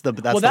 That's the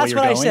well, way that's you're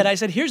what going? I said. I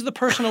said, here's the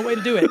personal way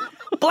to do it.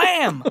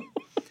 Blam!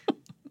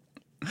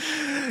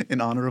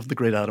 In honor of the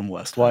great Adam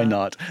West. Why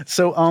not?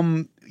 So,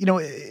 and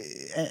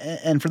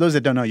for those that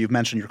don't know, you've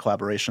mentioned your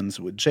collaborations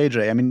with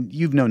JJ. I mean,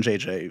 you've known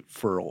JJ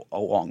for a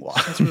long while.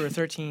 Since we were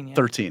 13, yeah.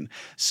 13.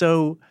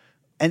 So,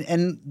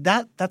 and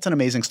that's an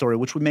amazing story,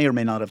 which we may or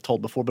may not have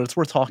told before, but it's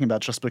worth talking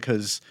about just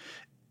because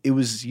it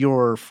was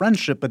your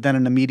friendship, but then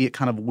an immediate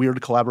kind of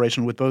weird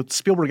collaboration with both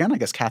Spielberg and I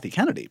guess Kathy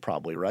Kennedy,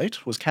 probably,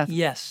 right? Was Kathy?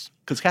 Yes.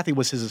 Because Kathy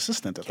was his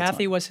assistant at the time.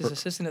 Kathy was his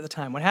assistant at the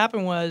time. What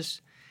happened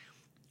was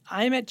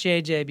I met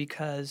JJ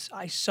because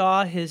I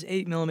saw his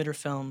 8mm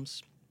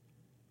films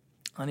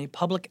on a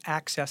public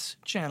access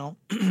channel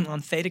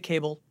on Theta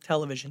Cable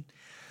Television.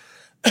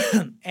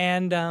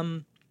 And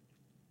I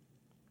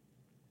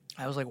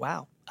was like,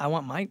 wow, I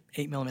want my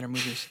 8mm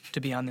movies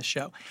to be on this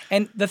show.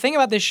 And the thing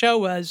about this show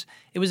was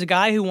it was a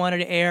guy who wanted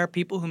to air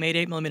people who made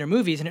 8mm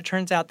movies, and it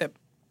turns out that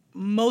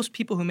most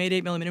people who made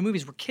 8mm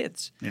movies were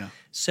kids. Yeah.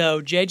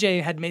 So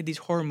JJ had made these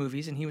horror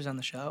movies, and he was on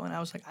the show, and I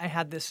was like, I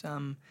had this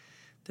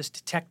this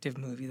detective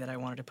movie that I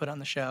wanted to put on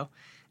the show.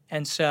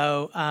 And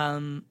so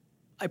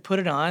I put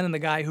it on, and the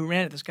guy who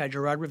ran it, this guy,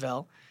 Gerard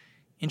Revelle,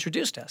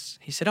 introduced us.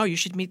 He said, oh, you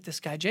should meet this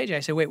guy, JJ.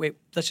 I said, wait,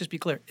 let's just be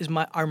clear.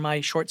 Are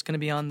my shorts going to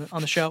be on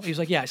the show? He was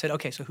like, yeah. I said,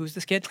 okay, so who's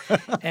this kid?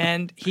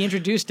 And he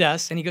introduced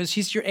us, and he goes,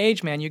 he's your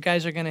age, man. You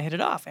guys are going to hit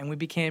it off. And we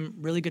became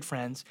really good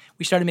friends.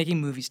 We started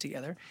making movies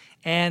together.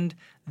 And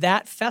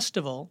that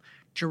festival,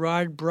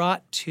 Gerard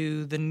brought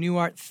to the New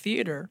Art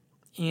Theater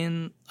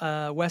in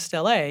West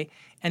LA,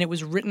 and it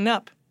was written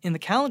up in the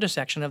calendar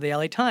section of the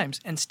LA Times.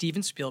 And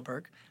Steven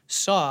Spielberg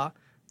saw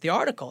the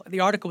article.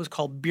 The article was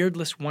called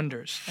Beardless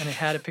Wonders, and it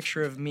had a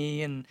picture of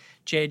me and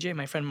JJ,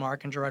 my friend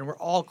Mark, and Gerard. And we're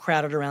all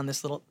crowded around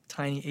this little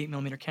tiny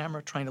 8mm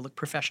camera trying to look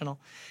professional.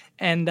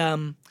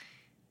 And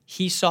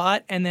he saw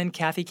it, and then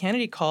Kathy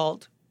Kennedy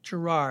called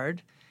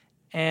Gerard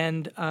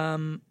and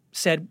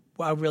said,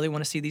 well, I really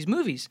want to see these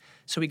movies.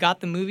 So we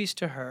got the movies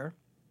to her,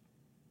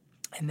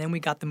 and then we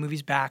got the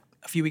movies back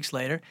a few weeks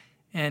later.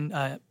 And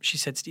she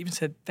said, Steven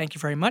said, thank you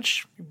very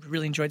much. We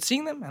really enjoyed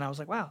seeing them. And I was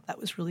like, wow, that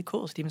was really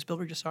cool. Steven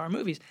Spielberg just saw our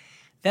movies.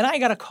 Then I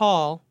got a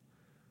call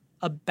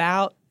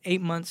about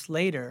 8 months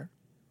later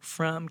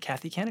from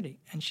Kathy Kennedy.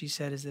 And she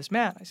said, is this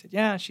Matt? I said,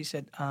 yeah. She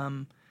said,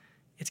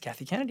 it's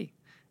Kathy Kennedy.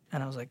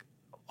 And I was like,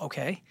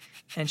 okay.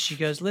 And she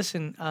goes,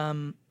 listen,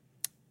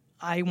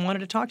 I wanted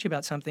to talk to you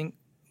about something.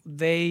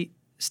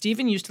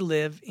 Steven used to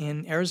live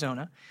in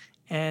Arizona,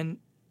 and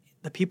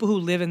the people who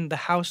live in the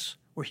house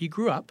where he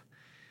grew up,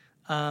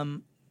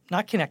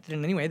 not connected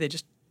in any way, they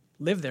just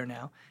live there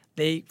now,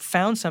 they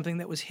found something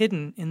that was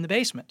hidden in the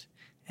basement.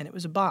 And it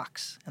was a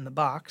box. And the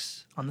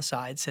box on the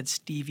side said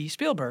Stevie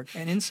Spielberg.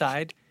 And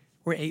inside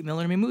were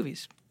 8mm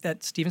movies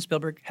that Steven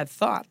Spielberg had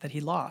thought that he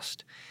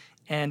lost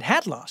and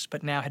had lost,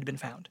 but now had been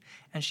found.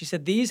 And she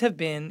said, these have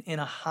been in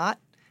a hot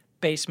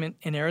basement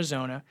in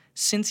Arizona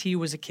since he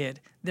was a kid.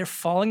 They're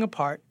falling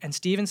apart. And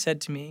Steven said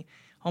to me,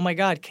 oh my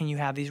God, can you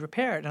have these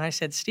repaired? And I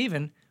said,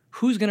 Steven,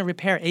 who's going to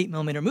repair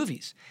 8mm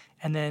movies?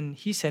 And then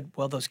he said,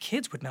 well, those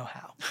kids would know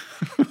how.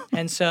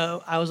 And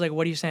so I was like,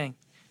 what are you saying?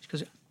 She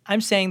goes,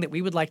 I'm saying that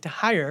we would like to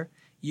hire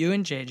you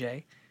and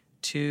JJ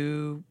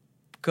to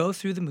go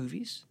through the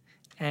movies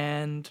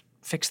and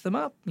fix them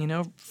up,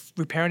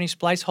 repair any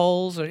splice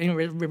holes or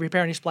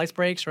repair any splice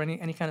breaks or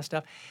any kind of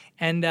stuff.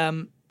 And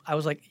I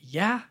was like,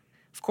 yeah,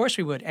 of course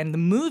we would. And the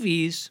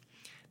movies,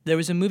 there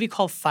was a movie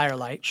called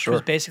Firelight, Sure.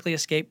 which was basically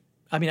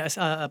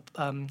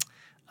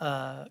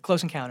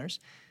Close Encounters.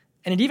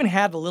 And it even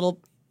had the little,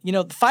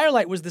 the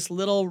Firelight was this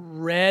little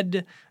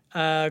red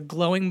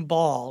glowing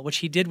ball, which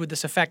he did with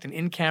this effect, an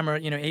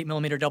in-camera,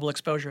 8mm double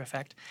exposure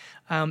effect,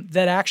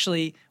 that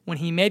actually, when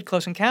he made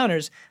Close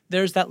Encounters,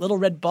 there's that little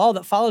red ball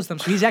that follows them.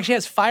 So he actually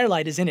has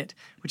Firelight is in it,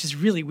 which is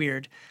really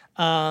weird.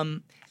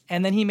 And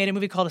then he made a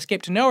movie called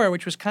Escape to Nowhere,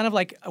 which was kind of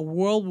like a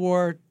World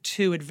War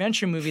II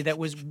adventure movie that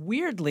was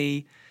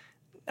weirdly,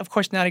 of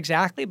course not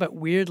exactly, but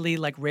weirdly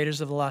like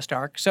Raiders of the Lost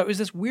Ark. So it was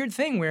this weird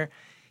thing where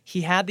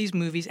he had these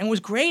movies, and what was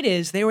great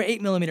is they were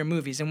 8mm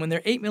movies, and when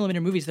they're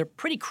 8mm movies, they're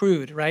pretty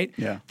crude, right?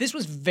 Yeah. This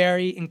was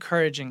very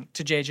encouraging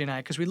to JJ and I,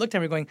 because we looked at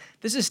it and we were going,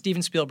 this is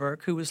Steven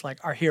Spielberg, who was like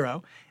our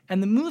hero,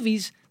 and the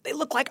movies, they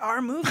look like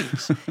our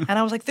movies. And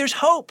I was like, there's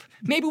hope.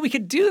 Maybe we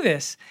could do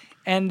this.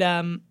 And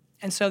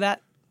so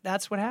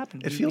that's what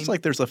happened. It feels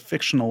like there's a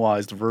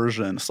fictionalized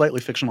version,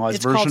 slightly fictionalized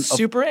it's version called of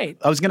Super 8.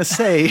 I was going to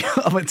say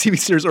of a TV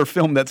series or a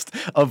film that's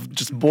of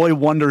just boy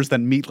wonders that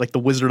meet like the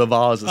Wizard of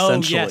Oz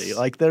essentially. Yes.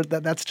 Like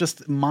that's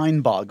just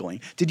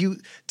mind-boggling. Do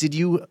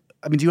you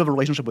have a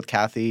relationship with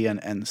Kathy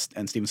and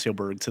Steven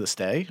Spielberg to this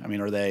day? I mean,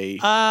 are they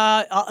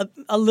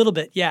a little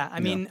bit, yeah. I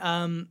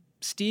mean,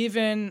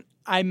 Steven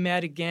I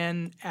met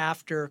again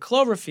after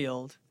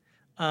Cloverfield,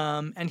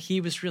 and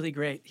he was really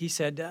great. He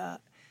said,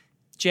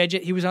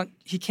 JJ,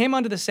 he came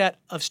onto the set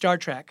of Star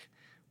Trek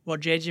while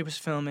JJ was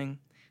filming,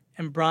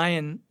 and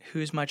Brian,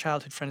 who's my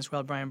childhood friend as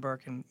well, Brian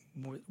Burke, and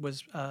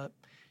was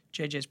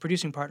JJ's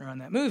producing partner on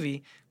that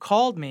movie,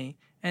 called me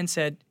and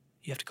said,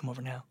 "You have to come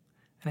over now."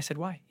 And I said,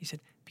 "Why?" He said,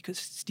 "Because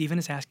Steven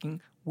is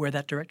asking where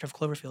that director of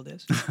Cloverfield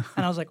is."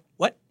 And I was like,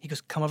 "What?" He goes,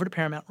 "Come over to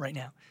Paramount right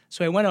now."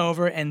 So I went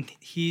over, and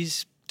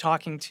he's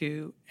talking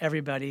to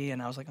everybody,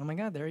 and I was like, "Oh my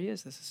God, there he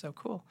is. This is so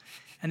cool."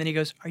 And then he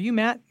goes, "Are you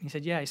Matt?" And he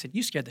said, "Yeah." He said,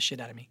 "You scared the shit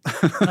out of me."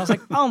 And I was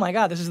like, "Oh my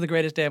God, this is the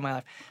greatest day of my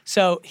life."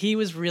 So he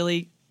was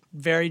really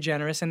very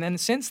generous. And then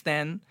since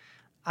then,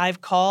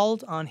 I've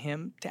called on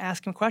him to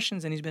ask him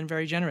questions, and he's been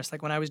very generous.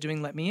 Like when I was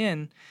doing Let Me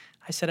In,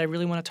 I said, "I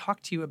really want to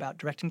talk to you about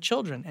directing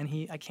children." And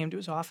I came to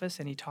his office,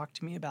 and he talked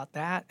to me about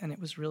that, and it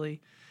was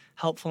really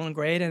helpful and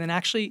great. And then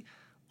actually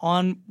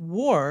on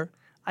War,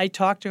 I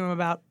talked to him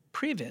about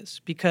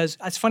previs, because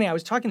it's funny, I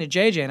was talking to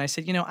JJ, and I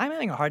said, "I'm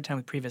having a hard time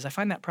with previs. I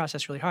find that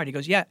process really hard." He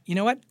goes, "Yeah, you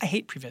know what? I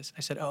hate previs."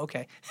 I said, "Oh,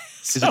 okay."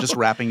 Is it just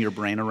wrapping your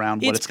brain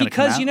around what it's going to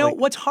come out? It's because,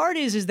 what's hard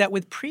is that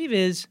with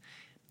previs,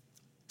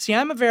 see,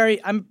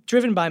 I'm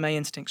driven by my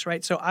instincts,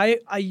 right? So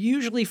I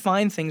usually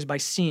find things by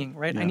seeing,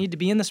 right? Yeah. I need to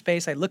be in the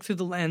space, I look through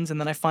the lens,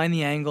 and then I find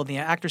the angle, the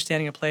actor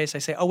standing in place, I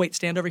say, "Oh, wait,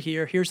 stand over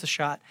here, here's the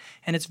shot."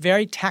 And it's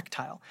very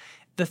tactile.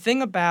 The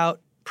thing about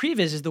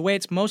previs is the way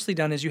it's mostly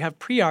done is you have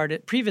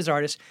previs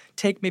artists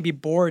take maybe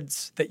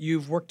boards that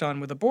you've worked on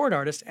with a board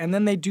artist, and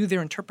then they do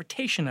their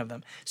interpretation of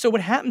them. So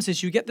what happens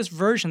is you get this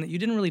version that you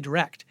didn't really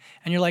direct,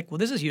 and you're like, "Well,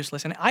 this is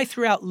useless." And I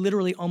threw out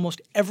literally almost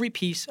every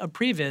piece of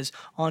previs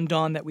on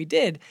Dawn that we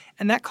did,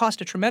 and that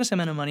cost a tremendous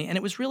amount of money, and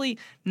it was really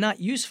not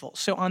useful.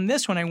 So on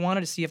this one, I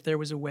wanted to see if there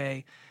was a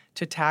way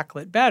to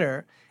tackle it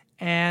better,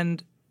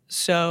 and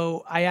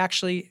so I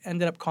actually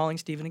ended up calling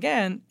Steven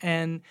again,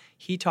 and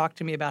he talked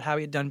to me about how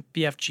he had done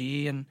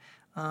BFG, and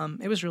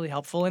it was really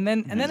helpful. And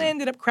then I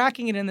ended up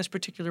cracking it in this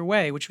particular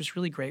way, which was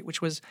really great, which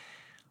was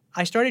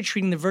I started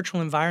treating the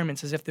virtual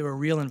environments as if they were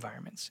real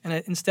environments.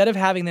 And instead of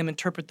having them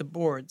interpret the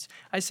boards,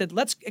 I said,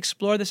 let's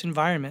explore this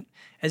environment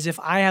as if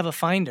I have a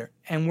finder,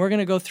 and we're going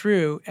to go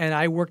through, and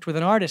I worked with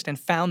an artist and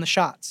found the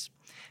shots.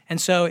 And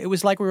so it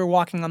was like we were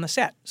walking on the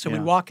set. So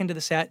we'd walk into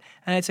the set,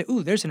 and I'd say,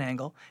 "Ooh, there's an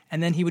angle."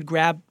 And then he would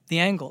grab the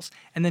angles.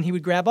 And then he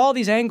would grab all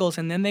these angles,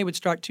 and then they would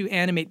start to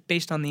animate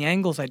based on the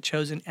angles I'd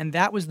chosen. And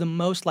that was the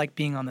most like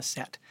being on the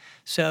set.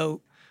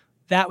 So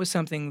that was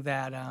something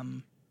that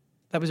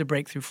that was a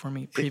breakthrough for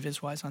me,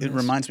 previs-wise, on this. It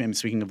reminds me,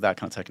 speaking of that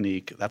kind of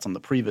technique, that's on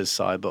the previs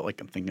side, but like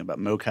I'm thinking about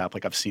mocap,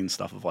 like I've seen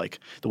stuff of like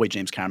the way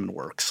James Cameron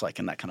works, like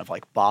in that kind of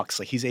like box,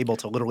 like he's able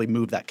to literally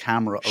move that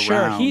camera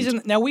around.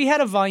 Sure, now we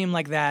had a volume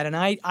like that, and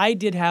I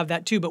did have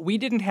that too, but we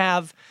didn't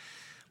have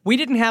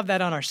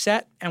that on our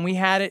set, and we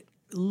had it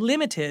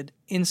limited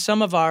in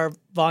some of our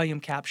volume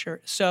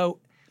capture. So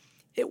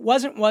it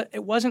wasn't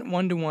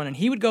one-to-one, and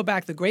he would go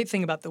back. The great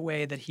thing about the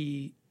way that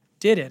he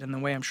did it, and the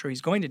way I'm sure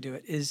he's going to do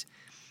it, is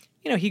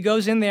he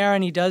goes in there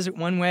and he does it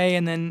one way,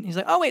 and then he's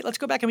like, "Oh, wait, let's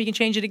go back and we can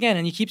change it again."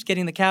 And he keeps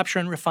getting the capture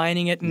and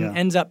refining it, and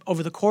ends up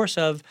over the course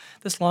of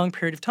this long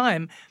period of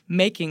time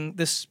making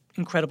this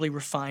incredibly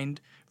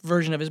refined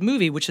version of his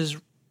movie, which is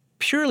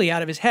purely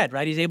out of his head,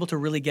 right? He's able to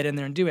really get in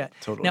there and do it.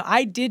 Totally. Now,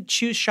 I did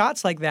choose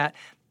shots like that,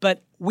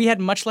 but we had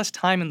much less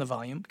time in the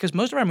volume because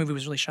most of our movie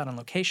was really shot on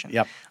location.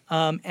 Yep.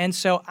 And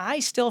so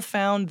I still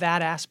found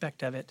that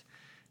aspect of it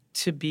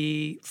to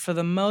be, for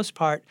the most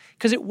part,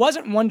 because it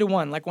wasn't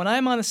one-to-one. Like when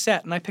I'm on a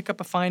set and I pick up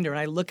a finder and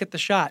I look at the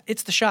shot,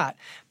 it's the shot.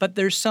 But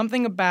there's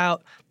something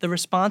about the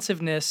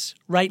responsiveness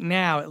right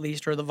now, at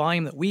least, or the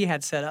volume that we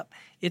had set up,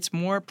 it's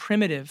more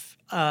primitive.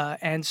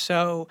 And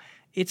so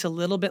it's a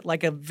little bit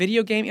like a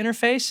video game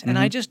interface, and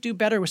I just do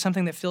better with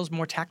something that feels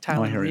more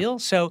tactile and real.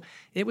 So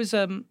it was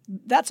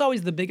that's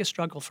always the biggest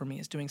struggle for me,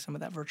 is doing some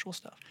of that virtual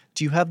stuff.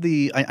 Do you have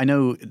I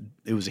know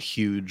it was a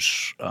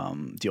huge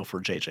deal for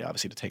JJ,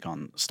 obviously, to take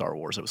on Star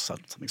Wars. It was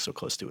something so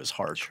close to his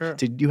heart. Sure.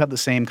 Did you have the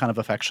same kind of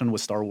affection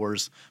with Star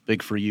Wars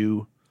big for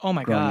you? Oh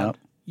my growing God. up?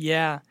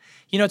 Yeah.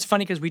 It's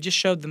funny because we just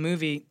showed the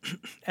movie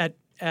at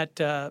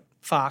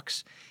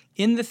Fox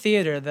in the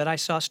theater that I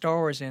saw Star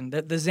Wars in.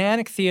 The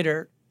Zanuck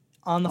Theater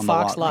on the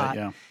Fox lot,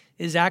 right,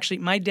 is actually,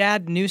 my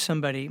dad knew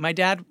somebody. My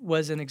dad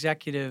was an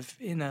executive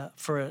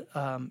for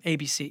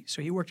ABC,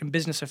 so he worked in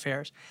business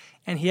affairs,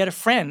 and he had a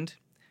friend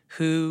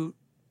who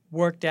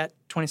worked at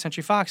 20th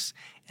Century Fox.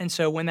 And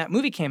so when that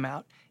movie came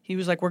out, he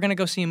was like, "We're going to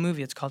go see a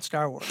movie. It's called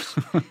Star Wars."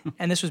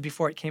 And this was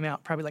before it came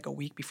out, probably like a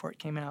week before it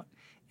came out.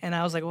 And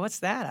I was like, "Well, what's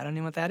that? I don't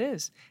know what that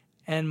is."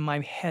 And my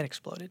head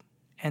exploded.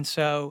 And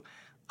so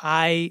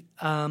I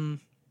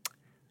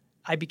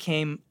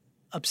became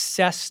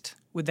obsessed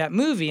with that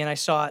movie, and I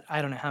saw it,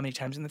 I don't know how many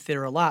times in the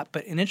theater, a lot.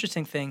 But an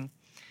interesting thing,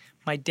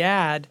 my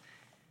dad,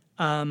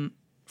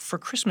 for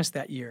Christmas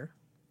that year,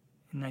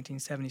 in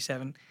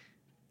 1977,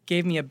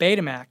 gave me a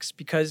Betamax,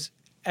 because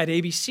at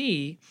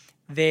ABC,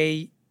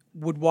 they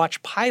would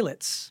watch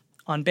pilots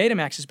on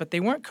Betamaxes, but they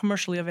weren't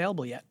commercially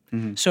available yet.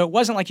 So it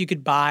wasn't like you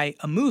could buy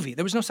a movie.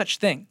 There was no such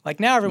thing.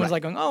 Like now everyone's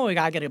like going, oh, I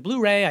gotta get a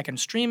Blu-ray, I can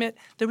stream it.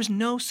 There was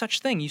no such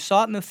thing. You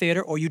saw it in the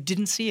theater or you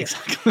didn't see it.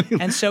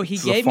 Exactly. And so he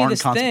This gave is a me foreign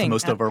this concept thing. to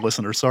most of our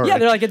listeners. Sorry. Yeah,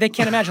 they're like, they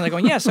can't imagine. Like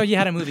going, yeah, so you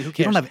had a movie. Who cares?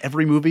 You don't have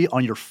every movie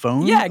on your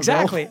phone? Yeah,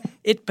 exactly.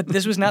 But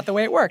this was not the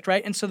way it worked,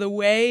 right? And so the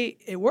way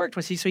it worked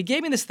was so he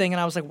gave me this thing, and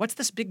I was like, what's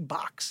this big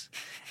box?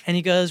 And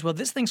he goes, well,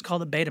 this thing's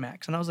called a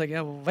Betamax. And I was like,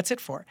 yeah, well, what's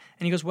it for?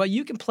 And he goes, well,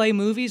 you can play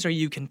movies or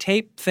you can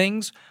tape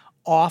things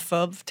off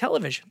of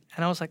television.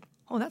 And I was like,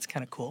 oh, that's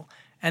kind of cool.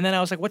 And then I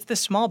was like, what's this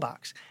small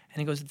box?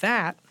 And he goes,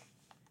 that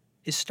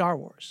is Star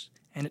Wars.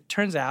 And it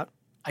turns out,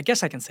 I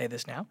guess I can say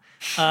this now.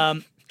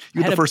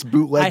 You had the first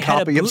bootleg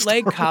copy of Star Wars. I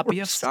had a bootleg copy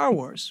of Star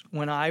Wars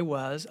when I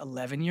was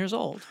 11 years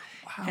old.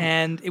 Wow.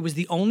 And it was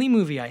the only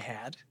movie I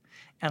had.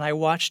 And I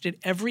watched it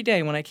every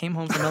day when I came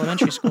home from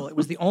elementary school. It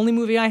was the only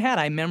movie I had.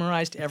 I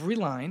memorized every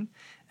line,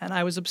 and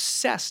I was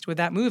obsessed with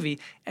that movie.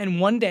 And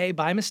one day,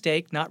 by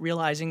mistake, not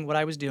realizing what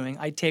I was doing,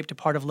 I taped a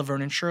part of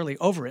Laverne and Shirley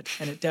over it,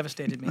 and it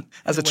devastated me.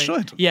 As it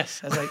should.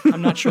 Yes,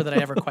 I'm not sure that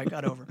I ever quite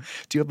got over.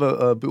 Do you have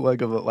a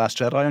bootleg of The Last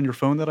Jedi on your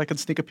phone that I could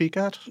sneak a peek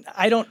at?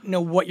 I don't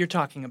know what you're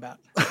talking about.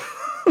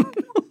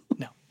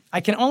 No. I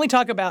can only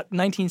talk about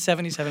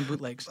 1977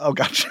 bootlegs. Oh,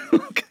 gotcha.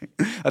 Okay.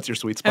 That's your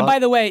sweet spot. And by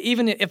the way,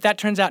 even if that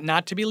turns out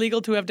not to be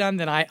legal to have done,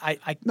 then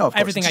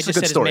everything I just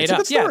said is made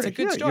up. Yeah, it's a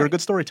good story. You're a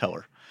good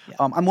storyteller. Yeah.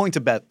 I'm willing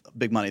to bet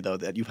big money, though,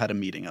 that you've had a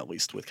meeting at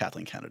least with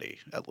Kathleen Kennedy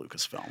at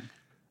Lucasfilm.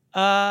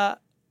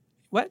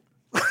 What?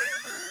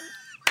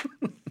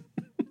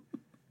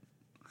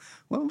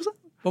 What was that?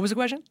 What was the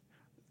question?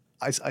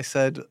 I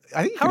said,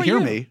 I think you can hear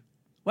me.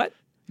 What?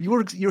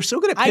 You're so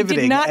good at pivoting,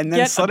 I did not and then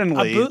get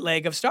suddenly a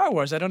bootleg of Star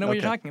Wars. I don't know what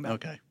you're talking about.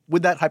 Okay.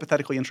 Would that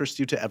hypothetically interest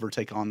you to ever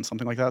take on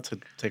something like that, to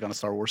take on a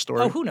Star Wars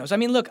story? Oh, who knows? I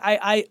mean, look,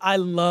 I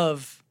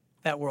love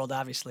that world,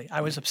 obviously. I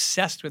was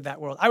obsessed with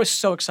that world. I was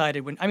so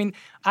excited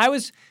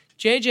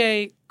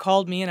JJ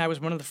called me, and I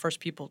was one of the first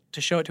people to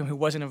show it to him who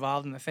wasn't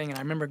involved in the thing. And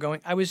I remember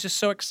I was just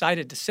so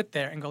excited to sit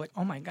there and go like,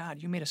 oh my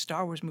God, you made a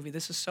Star Wars movie.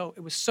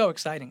 It was so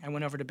exciting. I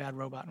went over to Bad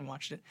Robot and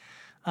watched it.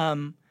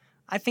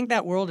 I think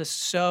that world is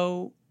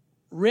so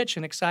rich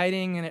and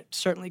exciting, and it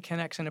certainly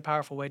connects in a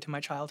powerful way to my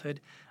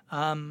childhood.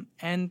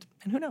 And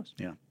who knows?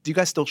 Yeah. Do you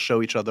guys still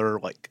show each other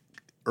like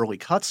early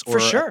cuts? For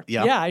sure.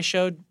 Yeah.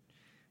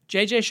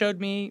 JJ showed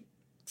me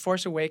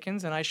Force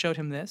Awakens, and I showed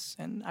him this.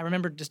 And I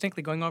remember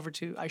distinctly going over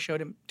I showed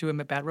him to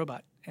him at Bad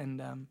Robot.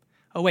 And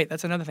oh wait,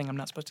 that's another thing I'm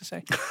not supposed to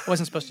say. I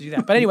wasn't supposed to do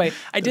that. But anyway,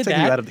 I did that.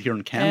 Taking you out of here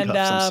in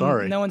handcuffs. I'm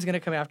sorry. No one's going to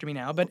come after me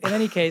now. But in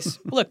any case,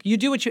 look, you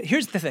do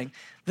here's the thing.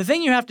 The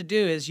thing you have to do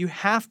is you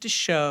have to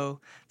show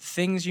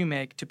things you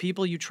make to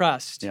people you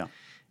trust. Yeah.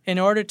 In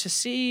order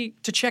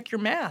to check your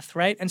math,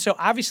 right? And so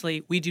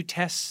obviously we do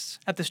tests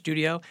at the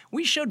studio.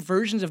 We showed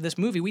versions of this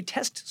movie. We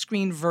test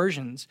screened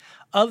versions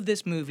of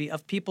this movie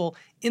of people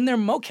in their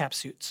mocap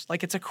suits.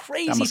 Like it's a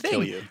crazy thing. That must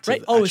kill you.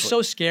 Right? Oh, it was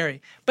so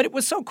scary. But it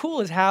was so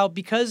cool is how,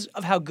 because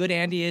of how good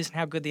Andy is and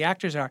how good the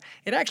actors are,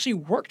 it actually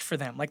worked for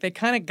them. Like they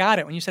kind of got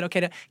it when you said,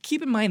 okay,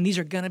 keep in mind these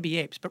are going to be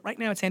apes. But right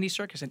now it's Andy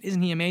Serkis, and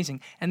isn't he amazing?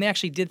 And they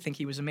actually did think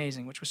he was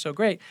amazing, which was so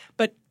great.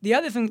 But the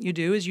other thing you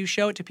do is you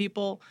show it to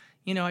people.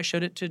 You know, I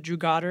showed it to Drew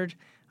Goddard.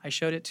 I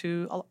showed it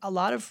to a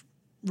lot of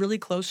really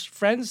close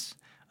friends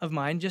of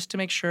mine just to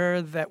make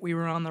sure that we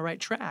were on the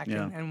right track.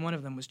 Yeah. And one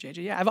of them was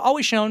JJ. Yeah, I've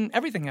always shown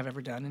everything I've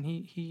ever done, and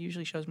he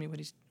usually shows me what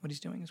he's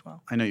doing as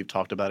well. I know you've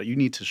talked about it. You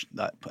need to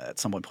at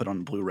some point put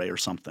on Blu-ray or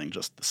something,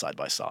 just the side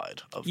by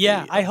side of.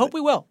 Yeah, I hope we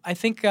will. I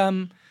think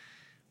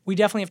we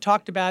definitely have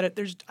talked about it.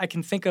 I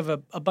can think of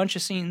a bunch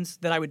of scenes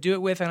that I would do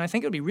it with, and I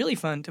think it would be really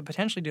fun to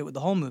potentially do it with the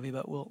whole movie.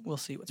 But we'll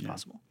see what's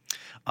possible.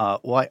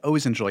 Well, I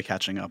always enjoy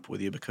catching up with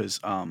you because,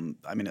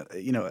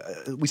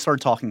 we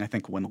started talking, I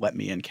think, when Let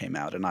Me In came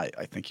out, and I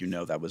think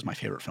that was my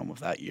favorite film of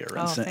that year.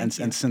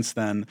 And since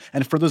then,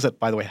 and for those that,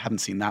 by the way, haven't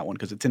seen that one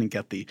because it didn't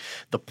get the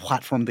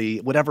platform, the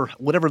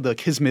whatever the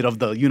kismet of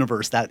the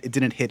universe, that it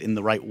didn't hit in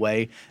the right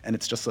way, and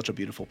it's just such a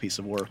beautiful piece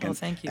of work.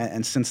 Thank you.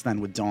 And since then,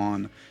 with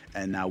Dawn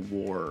and now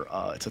War,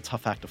 it's a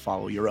tough act to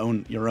follow. Your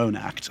own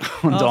act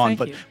on Dawn,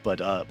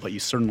 but you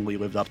certainly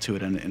lived up to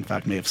it, and in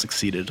fact may have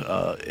succeeded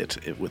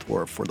it with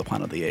War for the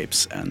Planet of the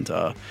Apes. And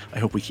I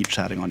hope we keep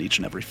chatting on each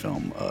and every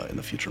film in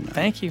the future, man.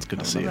 Thank you. It's good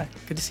to see you.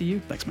 Good to see you.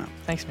 Thanks, man.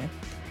 Thanks, man.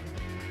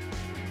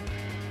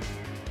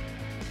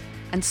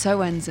 And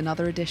so ends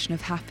another edition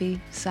of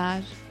Happy,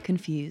 Sad,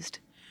 Confused.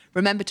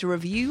 Remember to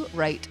review,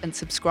 rate, and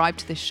subscribe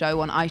to this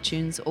show on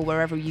iTunes or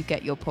wherever you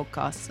get your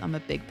podcasts. I'm a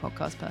big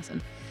podcast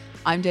person.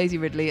 I'm Daisy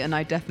Ridley, and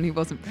I definitely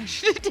wasn't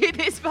pressured to do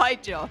this by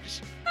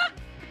Josh.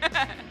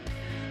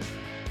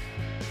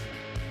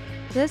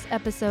 This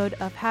episode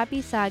of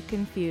Happy, Sad,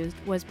 Confused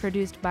was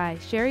produced by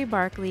Sherry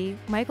Barkley,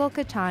 Michael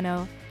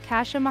Catano,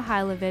 Kasia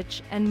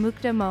Mihailovich, and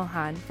Mukta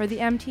Mohan for the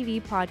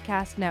MTV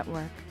Podcast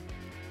Network.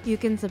 You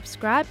can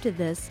subscribe to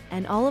this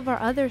and all of our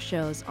other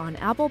shows on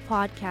Apple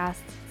Podcasts,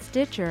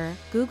 Stitcher,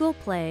 Google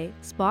Play,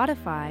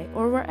 Spotify,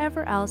 or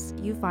wherever else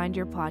you find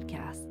your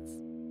podcasts.